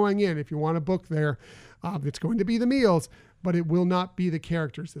that going in. If you want to book there, it's going to be the meals, but it will not be the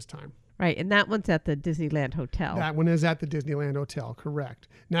characters this time. Right, and that one's at the Disneyland Hotel. That one is at the Disneyland Hotel, correct.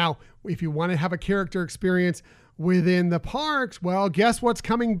 Now, if you want to have a character experience within the parks, well, guess what's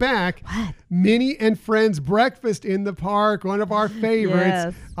coming back? What? Minnie and Friends Breakfast in the Park, one of our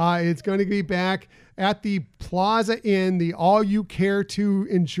favorites. It's going to be back at the Plaza Inn. The All You Care to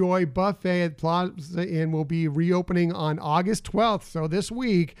Enjoy buffet at Plaza Inn will be reopening on August 12th, so this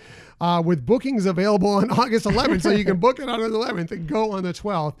week, with bookings available on August 11th. So you can book it on the 11th and go on the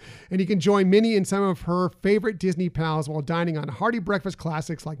 12th. And you can join Minnie and some of her favorite Disney pals while dining on hearty breakfast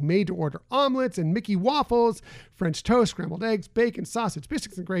classics like made-to-order omelets and Mickey waffles, French toast, scrambled eggs, bacon, sausage,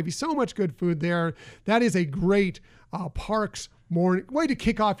 biscuits, and gravy. So much good food there. That is a great parks morning way to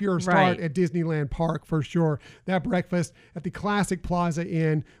kick off your start at Disneyland Park for sure. That breakfast at the classic Plaza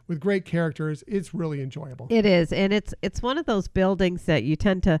Inn with great characters, it's really enjoyable. It is, and it's one of those buildings that you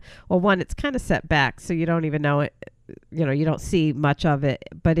tend to, well, one, it's kind of set back, so you don't even know it you don't see much of it.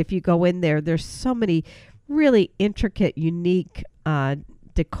 But if you go in there, there's so many really intricate, unique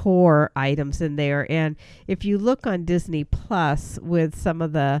decor items in there. And if you look on Disney Plus with some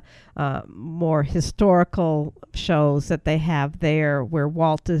of the more historical shows that they have there, where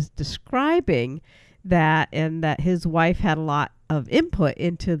Walt is describing that, and that his wife had a lot of input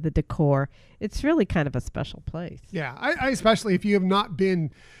into the decor, it's really kind of a special place. Yeah, I especially if you have not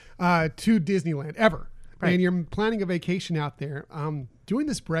been to Disneyland ever, Right. and you're planning a vacation out there, doing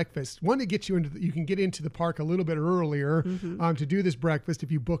this breakfast, one, to get you into, you can get into the park a little bit earlier to do this breakfast.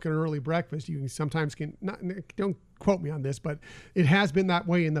 If you book an early breakfast, you can sometimes don't quote me on this, but it has been that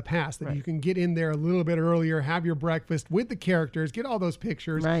way in the past, that Right. you can get in there a little bit earlier, have your breakfast with the characters, get all those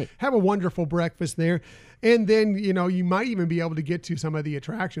pictures, Right. have a wonderful breakfast there. And then, you might even be able to get to some of the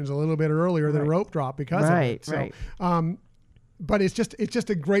attractions a little bit earlier than Right. rope drop because of Right, it. So, right. but it's just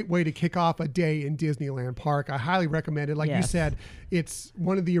a great way to kick off a day in Disneyland Park. I highly recommend it. Like you Yes. said, it's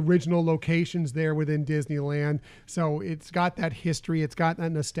one of the original locations there within Disneyland. So it's got that history. It's got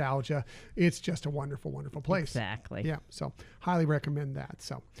that nostalgia. It's just a wonderful, wonderful place. Exactly. Yeah. So highly recommend that.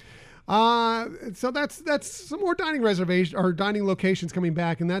 So that's some more dining reservation or dining locations coming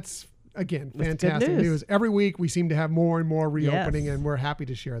back. And that's, again, That's good fantastic news. news. Every week we seem to have more and more reopening, Yes. and we're happy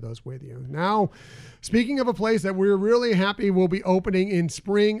to share those with you. Now, speaking of a place that we're really happy will be opening in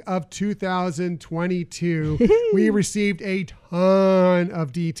spring of 2022, we received a ton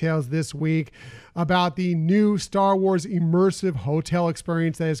of details this week about the new Star Wars immersive hotel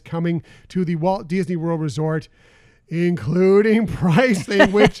experience that is coming to the Walt Disney World Resort, including pricing,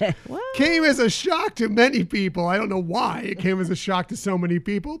 which What? came as a shock to many people. I don't know why it came as a shock to so many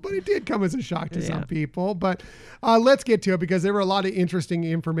people, but it did come as a shock to some Yeah. people. But let's get to it, because there were a lot of interesting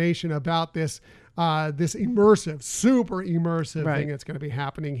information about this immersive, super immersive Right. thing that's going to be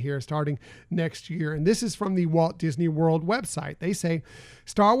happening here starting next year. And this is from the Walt Disney World website. They say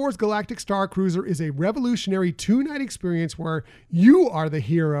Star Wars Galactic Star Cruiser is a revolutionary 2-night experience where you are the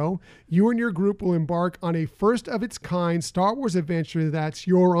hero. You and your group will embark on a first of its kind Star Wars adventure that's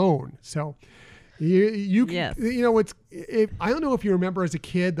your own. So you Yes. I don't know if you remember as a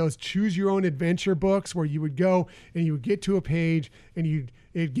kid those choose your own adventure books where you would go and you would get to a page and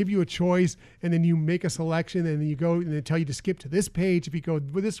it'd give you a choice, and then you make a selection, and then you go and they tell you to skip to this page if you go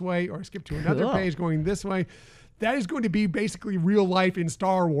this way, or skip to another Cool. page going this way. That is going to be basically real life in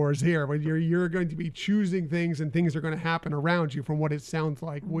Star Wars here, when you're going to be choosing things, and things are going to happen around you from what it sounds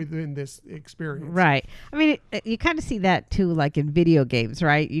like within this experience. Right. I mean, you kind of see that too, like in video games,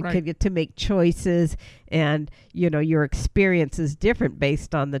 right? You Right. can get to make choices, and your experience is different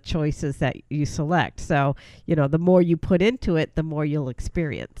based on the choices that you select. So, the more you put into it, the more you'll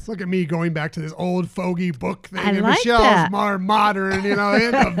experience. Look at me going back to this old fogey book thing, I and like Michelle's that. more modern,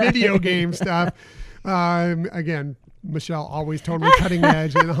 and the video game stuff. Again, Michelle always totally cutting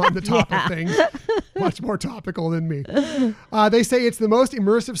edge and on the top of things, much more topical than me. They say it's the most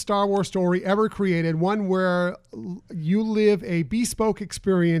immersive Star Wars story ever created, one where you live a bespoke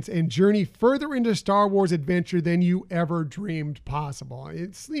experience and journey further into Star Wars adventure than you ever dreamed possible.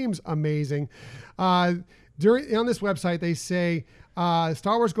 It seems amazing. On this website, they say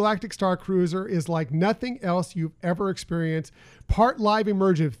Star Wars Galactic Star Cruiser is like nothing else you've ever experienced. Part live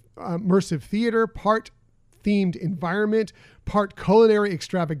immersive theater, part themed environment, part culinary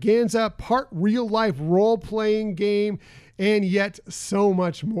extravaganza, part real life role-playing game, and yet so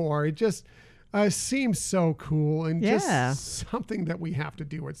much more. It just seems so cool, and Yeah. just something that we have to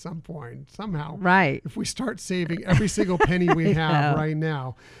do at some point somehow. Right. If we start saving every single penny we have know. right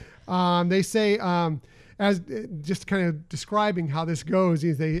now. They say, as just kind of describing how this goes,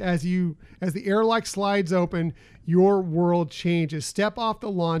 is as the airlock slides open, your world changes. Step off the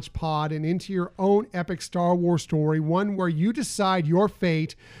launch pod and into your own epic Star Wars story, one where you decide your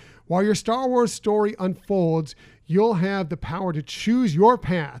fate. While your Star Wars story unfolds, you'll have the power to choose your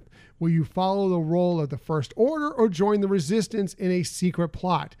path. Will you follow the role of the First Order or join the Resistance in a secret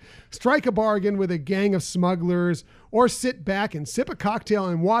plot? Strike a bargain with a gang of smugglers, or sit back and sip a cocktail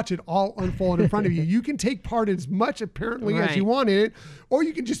and watch it all unfold in front of you. You can take part as much apparently as you Right. want in it, or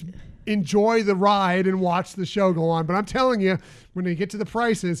you can just enjoy the ride and watch the show go on. But I'm telling you, when they get to the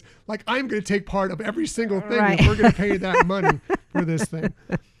prices, like, I'm going to take part of every single thing Right. if we're going to pay that money for this thing.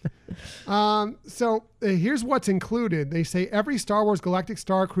 Here's what's included. They say every Star Wars Galactic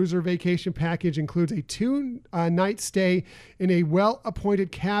Star Cruiser vacation package includes a 2-night stay in a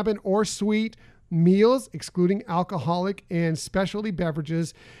well-appointed cabin or suite, meals, excluding alcoholic and specialty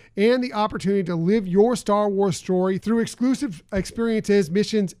beverages, and the opportunity to live your Star Wars story through exclusive experiences,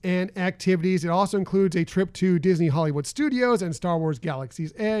 missions, and activities. It also includes a trip to Disney Hollywood Studios and Star Wars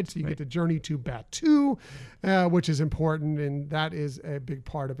Galaxy's Edge, so you get to journey to Batuu, which is important, and that is a big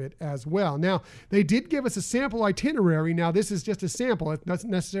part of it as well. Now, they did give us a sample itinerary. Now, this is just a sample. It doesn't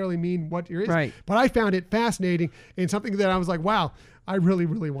necessarily mean what it is, Right. but I found it fascinating and something that I was like, wow, I really,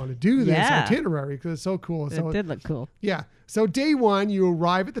 really want to do this itinerary because it's so cool. So It did look cool. yeah. So day one, you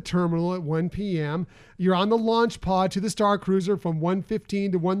arrive at the terminal at 1 p.m. You're on the launch pod to the Star Cruiser from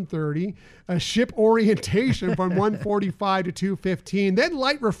 1:15 to 1:30. A ship orientation from 1:45 to 2:15. Then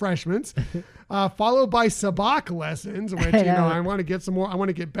light refreshments, followed by sabak lessons, which I want to get some more. I want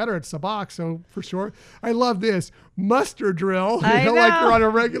to get better at sabak, so for sure. I love this muster drill. I know. Like you're on a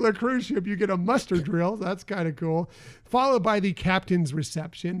regular cruise ship, you get a muster drill. That's kind of cool. Followed by the captain's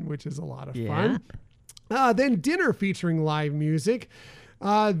reception, which is a lot of fun. Then dinner featuring live music.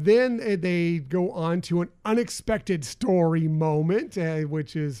 Then they go on to an unexpected story moment,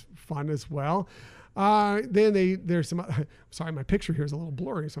 which is fun as well. Then there's some, sorry, my picture here is a little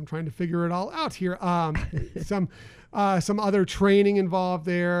blurry, so I'm trying to figure it all out here. Some other training involved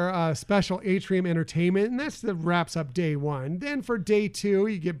there, special atrium entertainment, and that's the wraps up day one. Then for day two,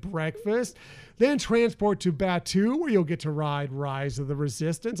 you get breakfast. Then transport to Batuu, where you'll get to ride Rise of the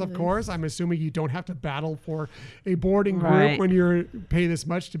Resistance. Of course, I'm assuming you don't have to battle for a boarding group when you're pay this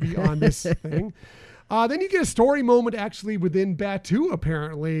much to be on this thing. Then you get a story moment actually within Batuu,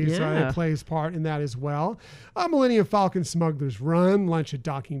 apparently. So it plays part in that as well. Millennium Falcon Smuggler's Run, lunch at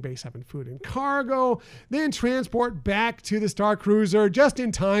Docking Bay 7 Food and Cargo. Then transport back to the Star Cruiser just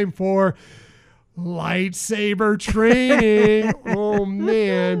in time for lightsaber training. Oh,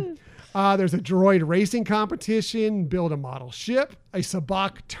 man. There's a droid racing competition, build a model ship, a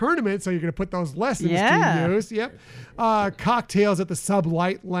sabak tournament, so you're going to put those lessons to use. Yep. Cocktails at the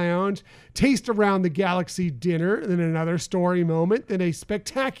Sublight Lounge, taste around the galaxy dinner, and then another story moment, then a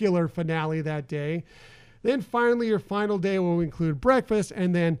spectacular finale that day. Then finally, your final day will include breakfast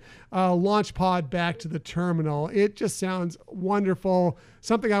and then launch pod back to the terminal. It just sounds wonderful.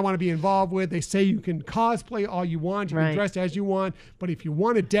 Something I want to be involved with. They say you can cosplay all you want. You can dress as you want. But if you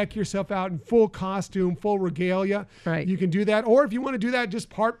want to deck yourself out in full costume, full regalia, you can do that. Or if you want to do that, just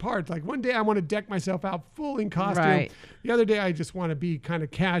part. Like one day I want to deck myself out full in costume. The other day I just want to be kind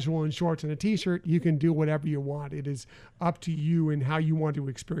of casual in shorts and a t-shirt. You can do whatever you want. It is up to you and how you want to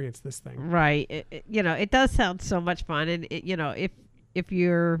experience this thing. Right. It does sound so much fun. And, if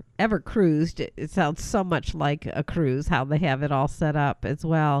you're ever cruised, it sounds so much like a cruise, how they have it all set up as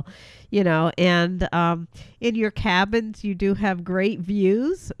well, and in your cabins, you do have great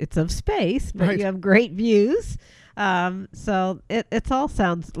views. It's of space, but you have great views. So it all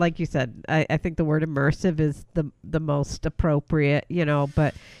sounds, like you said, I think the word immersive is the most appropriate,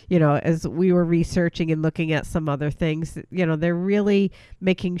 but, as we were researching and looking at some other things, they're really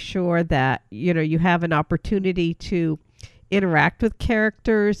making sure that, you have an opportunity to interact with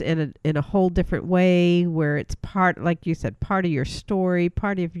characters in a whole different way, where it's part, like you said, part of your story,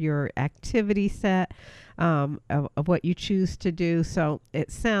 part of your activity set, of what you choose to do. So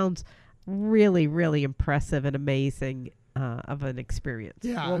it sounds really, really impressive and amazing of an experience.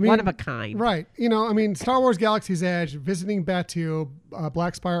 Yeah, one of a kind. Right. Star Wars Galaxy's Edge, visiting Batuu,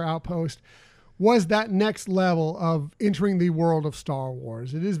 Black Spire Outpost, was that next level of entering the world of Star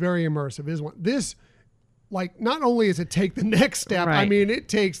Wars. It is very immersive. It is one. This, not only does it take the next step, it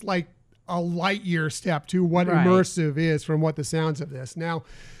takes like a light year step to what immersive is from what the sounds of this. Now,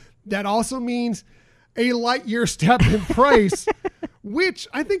 that also means a light year step in price, which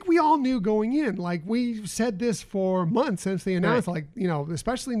I think we all knew going in. Like, we said this for months since they announced,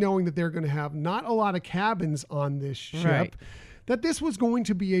 especially knowing that they're going to have not a lot of cabins on this ship, that this was going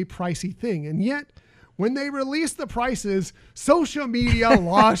to be a pricey thing. And yet, when they released the prices, social media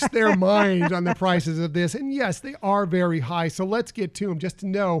lost their mind on the prices of this. And yes, they are very high. So let's get to them just to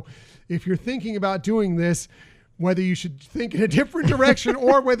know if you're thinking about doing this, whether you should think in a different direction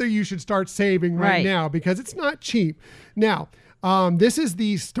or whether you should start saving right now, because it's not cheap. Now, this is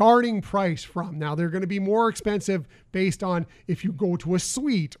the starting price from. Now, they're going to be more expensive based on if you go to a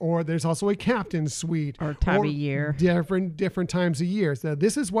suite, or there's also a captain's suite. Or time of year. Different times of year. So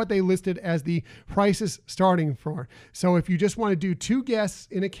this is what they listed as the prices starting for. So if you just want to do 2 guests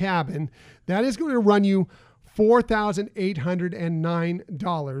in a cabin, that is going to run you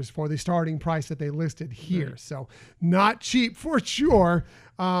 $4,809 for the starting price that they listed here. So not cheap for sure.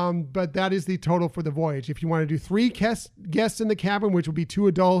 But that is the total for the voyage. If you want to do 3 guests in the cabin, which would be 2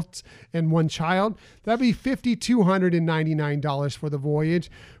 adults and 1 child, that'd be $5,299 for the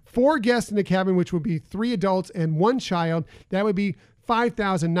voyage. 4 guests in the cabin, which would be 3 adults and 1 child, that would be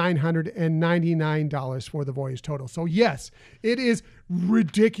 $5,999 for the voyage total. So yes, it is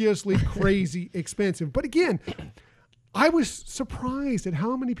ridiculously crazy expensive. But again, I was surprised at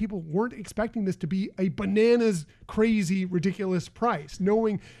how many people weren't expecting this to be a bananas, crazy, ridiculous price,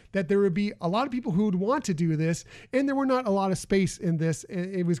 knowing that there would be a lot of people who would want to do this, and there were not a lot of space in this.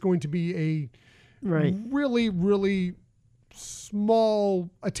 It was going to be a really, really small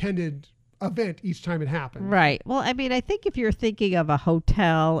attended event each time it happened. Right. Well, I mean, I think if you're thinking of a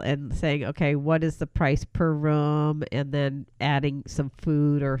hotel and saying, okay, what is the price per room, and then adding some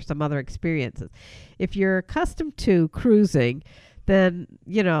food or some other experiences. If you're accustomed to cruising, then,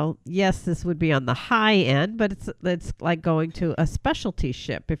 yes, this would be on the high end, but it's like going to a specialty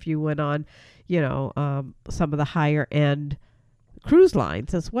ship if you went on, some of the higher end cruise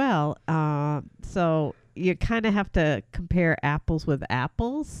lines as well. So you kind of have to compare apples with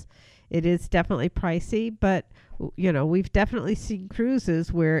apples. It is definitely pricey, but, we've definitely seen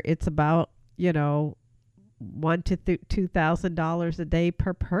cruises where it's about, $1,000 to $2,000 a day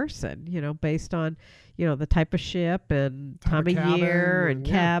per person, based on, the type of ship and time of year and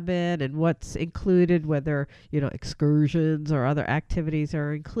cabin and what's included, whether, excursions or other activities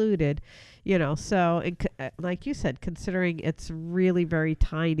are included, so like you said, considering it's really very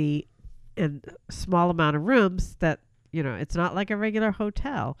tiny and small amount of rooms that, it's not like a regular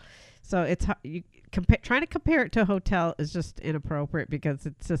hotel. So it's trying to compare it to a hotel is just inappropriate because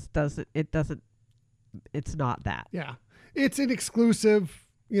it just doesn't. It's not that. Yeah, it's an exclusive,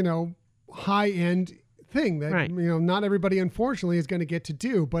 high end thing that not everybody unfortunately is going to get to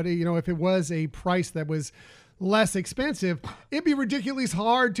do. But if it was a price that was less expensive, it'd be ridiculously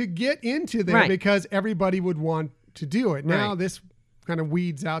hard to get into there because everybody would want to do it. Now this kind of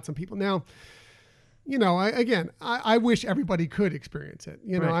weeds out some people. Now, I wish everybody could experience it.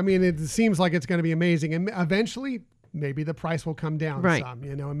 I mean, it seems like it's going to be amazing. And eventually, maybe the price will come down some,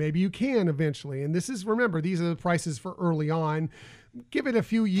 and maybe you can eventually. And remember, these are the prices for early on. Give it a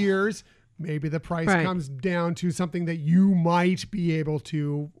few years. Maybe the price comes down to something that you might be able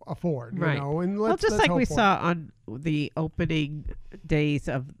to afford, and just like we saw on the opening days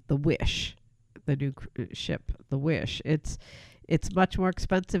of the Wish, the new ship, the Wish. It's much more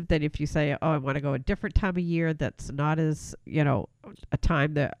expensive than if you say, I want to go a different time of year that's not as, a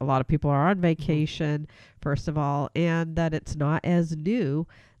time that a lot of people are on vacation, first of all, and that it's not as new.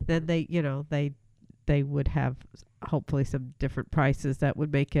 Then they would have hopefully some different prices that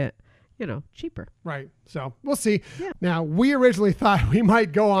would make it, cheaper. Right. So we'll see. Yeah. Now, we originally thought we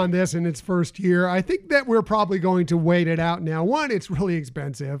might go on this in its first year. I think that we're probably going to wait it out now. One, it's really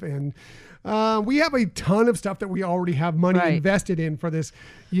expensive, and we have a ton of stuff that we already have money invested in for this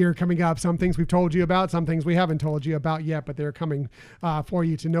year coming up. Some things we've told you about, some things we haven't told you about yet, but they're coming for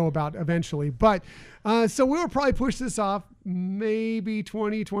you to know about eventually. But so we'll probably push this off maybe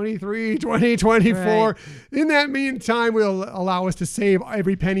 2023, 2024. In that meantime, will allow us to save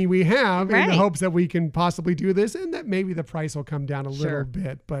every penny we have in the hopes that we can possibly do this, and that maybe the price will come down a little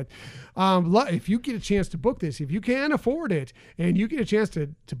bit. But if you get a chance to book this, if you can afford it, and you get a chance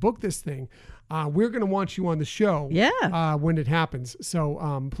to book this thing, we're going to want you on the show when it happens.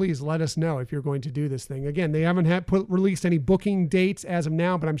 So please let us know if you're going to do this thing. Again, they haven't released any booking dates as of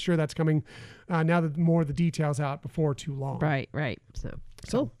now, but I'm sure that's coming now that more of the details out before too long. Right. So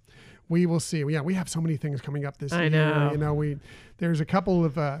cool. We will see. Yeah, we have so many things coming up this year. I know. There's a couple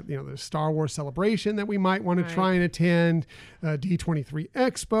of the Star Wars Celebration that we might want to try and attend, D23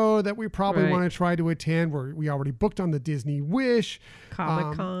 Expo that we probably want to try to attend. We already booked on the Disney Wish,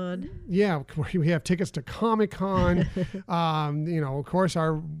 Comic-Con. We have tickets to Comic-Con. Of course,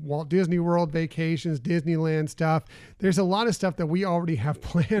 our Walt Disney World vacations, Disneyland stuff. There's a lot of stuff that we already have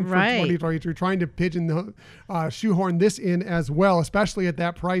planned for 2023. Trying to shoehorn this in as well, especially at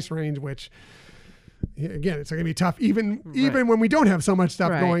that price range, which, again, it's going to be tough. Even when we don't have so much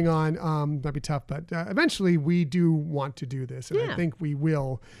stuff going on, that'd be tough. But eventually, we do want to do this, and I think we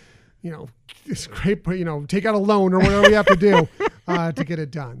will. Scrape, take out a loan or whatever we have to do to get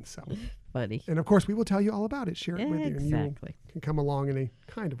it done. So funny. And of course, we will tell you all about it. Share it with you. Exactly. can come along in a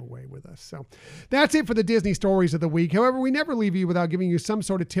kind of a way with us. So that's it for the Disney stories of the week. However, we never leave you without giving you some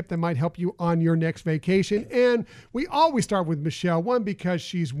sort of tip that might help you on your next vacation. And we always start with Michelle, one, because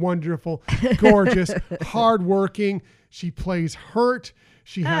she's wonderful, gorgeous, hardworking. She plays hurt.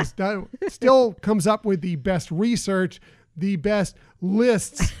 She has done, still comes up with the best research, the best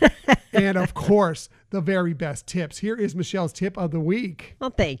lists, and of course, the very best tips. Here is Michelle's tip of the week. Well,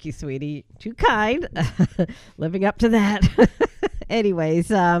 thank you, sweetie. Too kind. Living up to that. Anyways,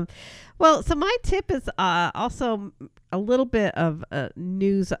 so my tip is also a little bit of a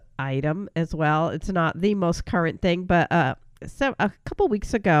news item as well. It's not the most current thing, but so a couple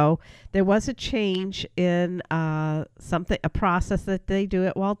weeks ago, there was a change in a process that they do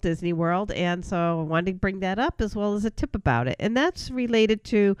at Walt Disney World. And so I wanted to bring that up as well as a tip about it. And that's related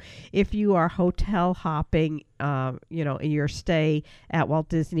to if you are hotel hopping, in your stay at Walt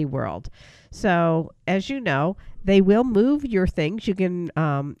Disney World. So as you know, they will move your things. You can,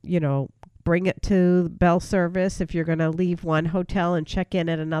 bring it to bell service if you're going to leave one hotel and check in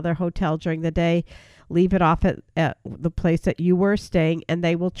at another hotel during the day. Leave it off at the place that you were staying, and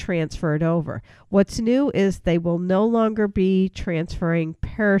they will transfer it over. What's new is they will no longer be transferring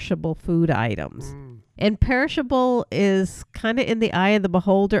perishable food items. And perishable is kind of in the eye of the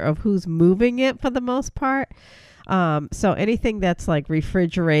beholder of who's moving it for the most part. So anything that's like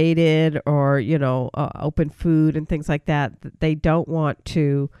refrigerated or, open food and things like that, they don't want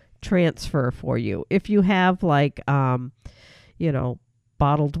to transfer for you. If you have like,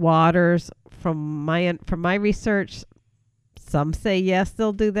 bottled waters, from my research, some say yes,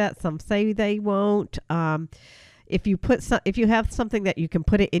 they'll do that. Some say they won't. If you have something that you can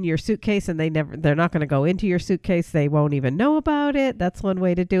put it in your suitcase and they're not going to go into your suitcase, they won't even know about it. That's one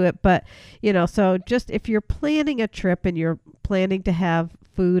way to do it. But, so just if you're planning a trip and you're planning to have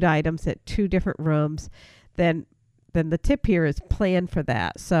food items at 2 different rooms, then the tip here is plan for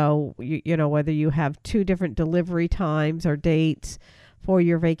that. So, whether you have 2 different delivery times or dates for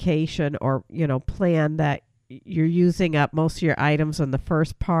your vacation, or, plan that you're using up most of your items on the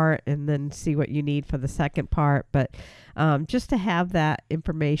first part and then see what you need for the second part. But just to have that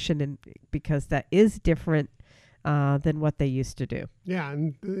information, and because that is different than what they used to do. Yeah.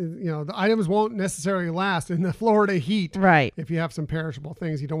 And, the items won't necessarily last in the Florida heat. Right. If you have some perishable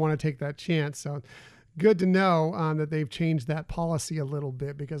things, you don't want to take that chance. So good to know that they've changed that policy a little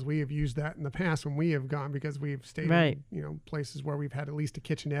bit, because we have used that in the past when we have gone, because we've stayed in, places where we've had at least a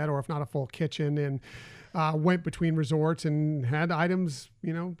kitchenette, or if not a full kitchen, and went between resorts and had items,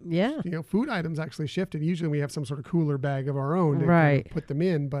 food items actually shifted. Usually we have some sort of cooler bag of our own to kind of put them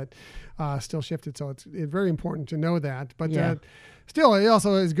in, but still shifted. So it's very important to know that. But still, it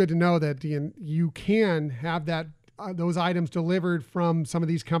also is good to know that you can have that those items delivered from some of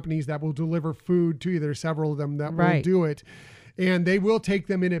these companies that will deliver food to you. There's several of them that will do it. And they will take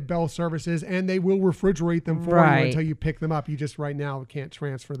them in at Bell Services, and they will refrigerate them for you until you pick them up. You just right now can't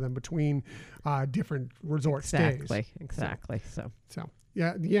transfer them between different resort stays. Exactly. So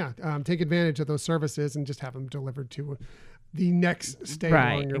take advantage of those services and just have them delivered to the next stay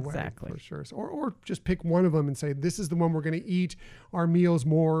along your way, for sure. So, or just pick one of them and say, this is the one we're going to eat our meals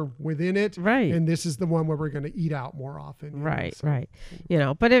more within it, and this is the one where we're going to eat out more often.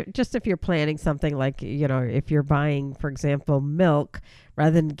 But if you're planning something like, if you're buying, for example, milk,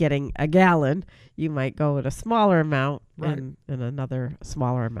 rather than getting a gallon, you might go with a smaller amount and another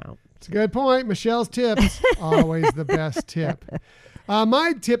smaller amount. It's a good point. Michelle's tips, always the best tip.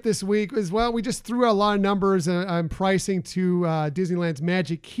 My tip this week is, we just threw out a lot of numbers and pricing to Disneyland's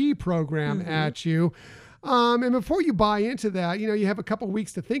Magic Key program at you. And before you buy into that, you have a couple of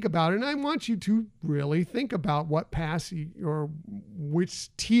weeks to think about it. And I want you to really think about what pass or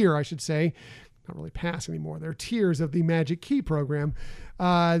which tier, I should say, not really pass anymore. There are tiers of the Magic Key program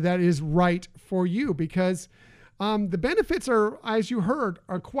that is right for you, because the benefits are, as you heard,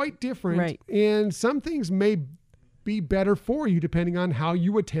 are quite different. And some things may be better for you depending on how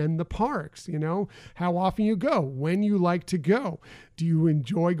you attend the parks, how often you go, when you like to go. Do you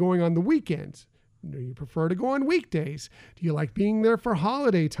enjoy going on the weekends? Do you prefer to go on weekdays? Do you like being there for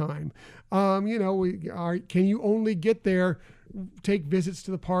holiday time? Can you only get there, take visits to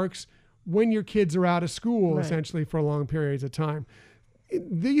the parks when your kids are out of school, essentially for long periods of time?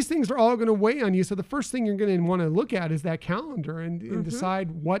 These things are all going to weigh on you. So the first thing you're going to want to look at is that calendar and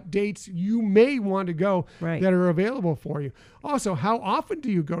decide what dates you may want to go that are available for you. Also, how often do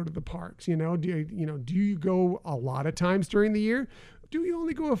you go to the parks? Do you go a lot of times during the year? Do you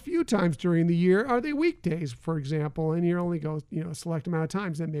only go a few times during the year? Are they weekdays, for example, and you only go, a select amount of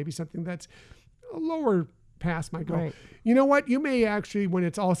times? Then maybe something that's a lower pass might go. You know what? You may actually, when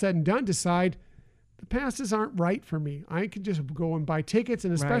it's all said and done, decide the passes aren't right for me. I can just go and buy tickets,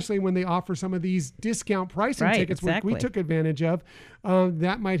 and especially when they offer some of these discount pricing tickets, which we took advantage of,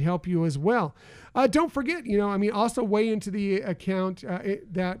 that might help you as well. Don't forget, also weigh into the account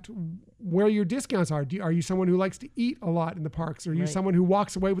that where your discounts are. Are you someone who likes to eat a lot in the parks? Are you someone who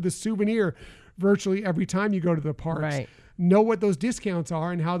walks away with a souvenir virtually every time you go to the parks? Right. Know what those discounts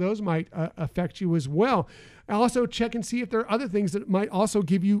are and how those might affect you as well. Also check and see if there are other things that might also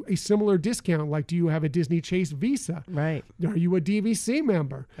give you a similar discount. Like, do you have a Disney Chase Visa? Right. Are you a DVC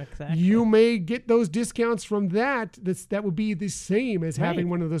member? Exactly. You may get those discounts from that. That would be the same as having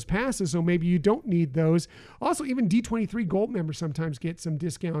one of those passes. So maybe you don't need those. Also, even D23 Gold members sometimes get some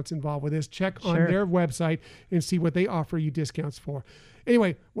discounts involved with this. Check on their website and see what they offer you discounts for.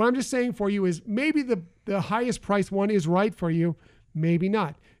 Anyway, what I'm just saying for you is maybe the highest price one is right for you. Maybe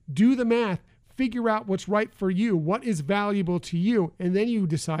not. Do the math. Figure out what's right for you, what is valuable to you, and then you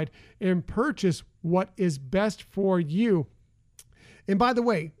decide and purchase what is best for you. And by the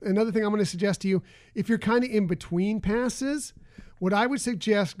way, another thing I'm going to suggest to you, if you're kind of in between passes, what I would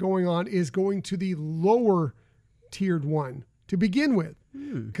suggest going on is going to the lower tiered one to begin with.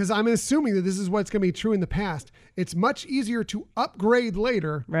 Because I'm assuming that this is what's going to be true in the past. It's much easier to upgrade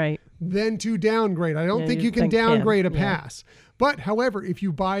later than to downgrade. I don't think you can downgrade a pass. But however, if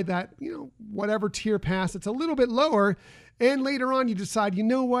you buy that, whatever tier pass, it's a little bit lower, and later on you decide, you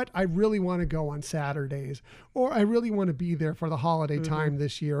know what, I really want to go on Saturdays, or I really want to be there for the holiday time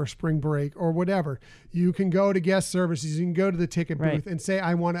this year, or spring break, or whatever. You can go to guest services, you can go to the ticket booth and say,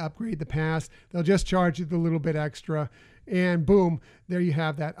 I want to upgrade the pass. They'll just charge you the little bit extra. And boom, there you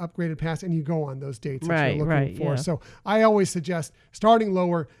have that upgraded pass, and you go on those dates that you're looking for. So I always suggest starting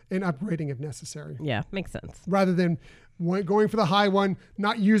lower and upgrading if necessary. Yeah, makes sense. Rather than going for the high one,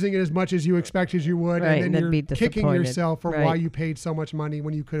 not using it as much as you expected you would, and then you're kicking yourself for why you paid so much money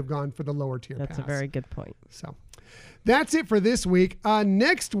when you could have gone for the lower tier pass. That's a very good point. So that's it for this week.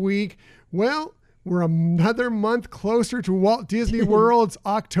 Next week, well, we're another month closer to Walt Disney World's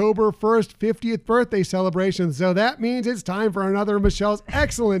October 1st 50th birthday celebration. So that means it's time for another of Michelle's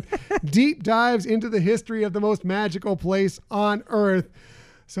excellent deep dives into the history of the most magical place on Earth.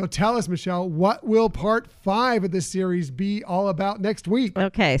 So tell us, Michelle, what will part 5 of this series be all about next week?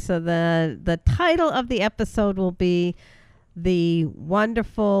 Okay, so the title of the episode will be The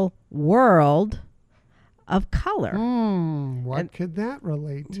Wonderful World of Color. What could that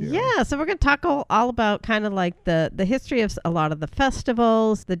relate to? Yeah, so we're going to talk all about kind of like the history of a lot of the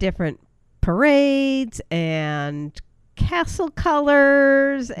festivals, the different parades and castle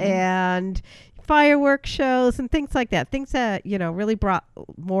colors and fireworks shows and things like that. Things that, really brought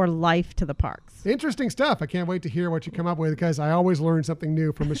more life to the parks. Interesting stuff. I can't wait to hear what you come up with, because I always learn something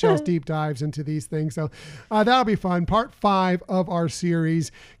new from Michelle's deep dives into these things. So that'll be fun. Part 5 of our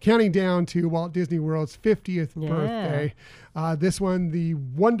series, counting down to Walt Disney World's 50th birthday. This one, The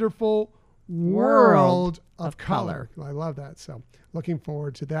Wonderful World of Color. I love that. So looking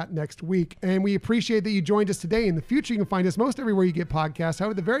forward to that next week. And we appreciate that you joined us today. In the future, you can find us most everywhere you get podcasts.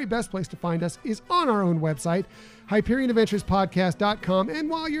 However, the very best place to find us is on our own website, HyperionAdventuresPodcast.com. And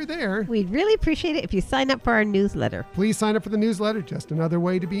while you're there, we'd really appreciate it if you sign up for our newsletter. Please sign up for the newsletter. Just another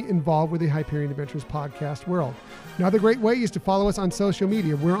way to be involved with the Hyperion Adventures podcast world. Another great way is to follow us on social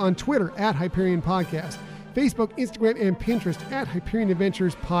media. We're on Twitter at Hyperion Podcast, Facebook, Instagram, and Pinterest at Hyperion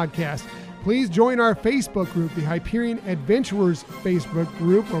Adventures Podcast. Please join our Facebook group, the Hyperion Adventurers Facebook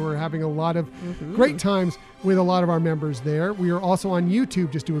group, where we're having a lot of great times with a lot of our members there. We are also on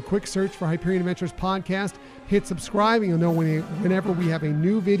YouTube. Just do a quick search for Hyperion Adventures Podcast. Hit subscribe, and you'll know whenever we have a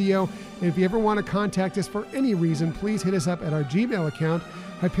new video. And if you ever want to contact us for any reason, please hit us up at our Gmail account,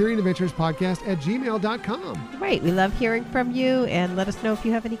 HyperionAdventuresPodcast@gmail.com. Right. We love hearing from you, and let us know if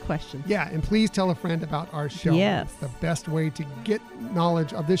you have any questions. Yeah, and please tell a friend about our show. Yes. The best way to get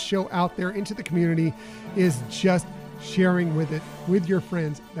knowledge of this show out there into the community is just sharing with your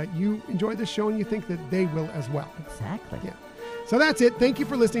friends that you enjoy the show and you think that they will as well. Exactly. Yeah. So that's it. Thank you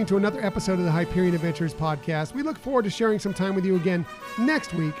for listening to another episode of the Hyperion Adventures podcast. We look forward to sharing some time with you again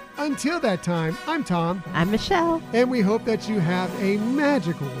next week. Until that time, I'm Tom. I'm Michelle. And we hope that you have a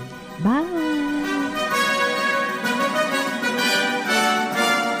magical week. Bye.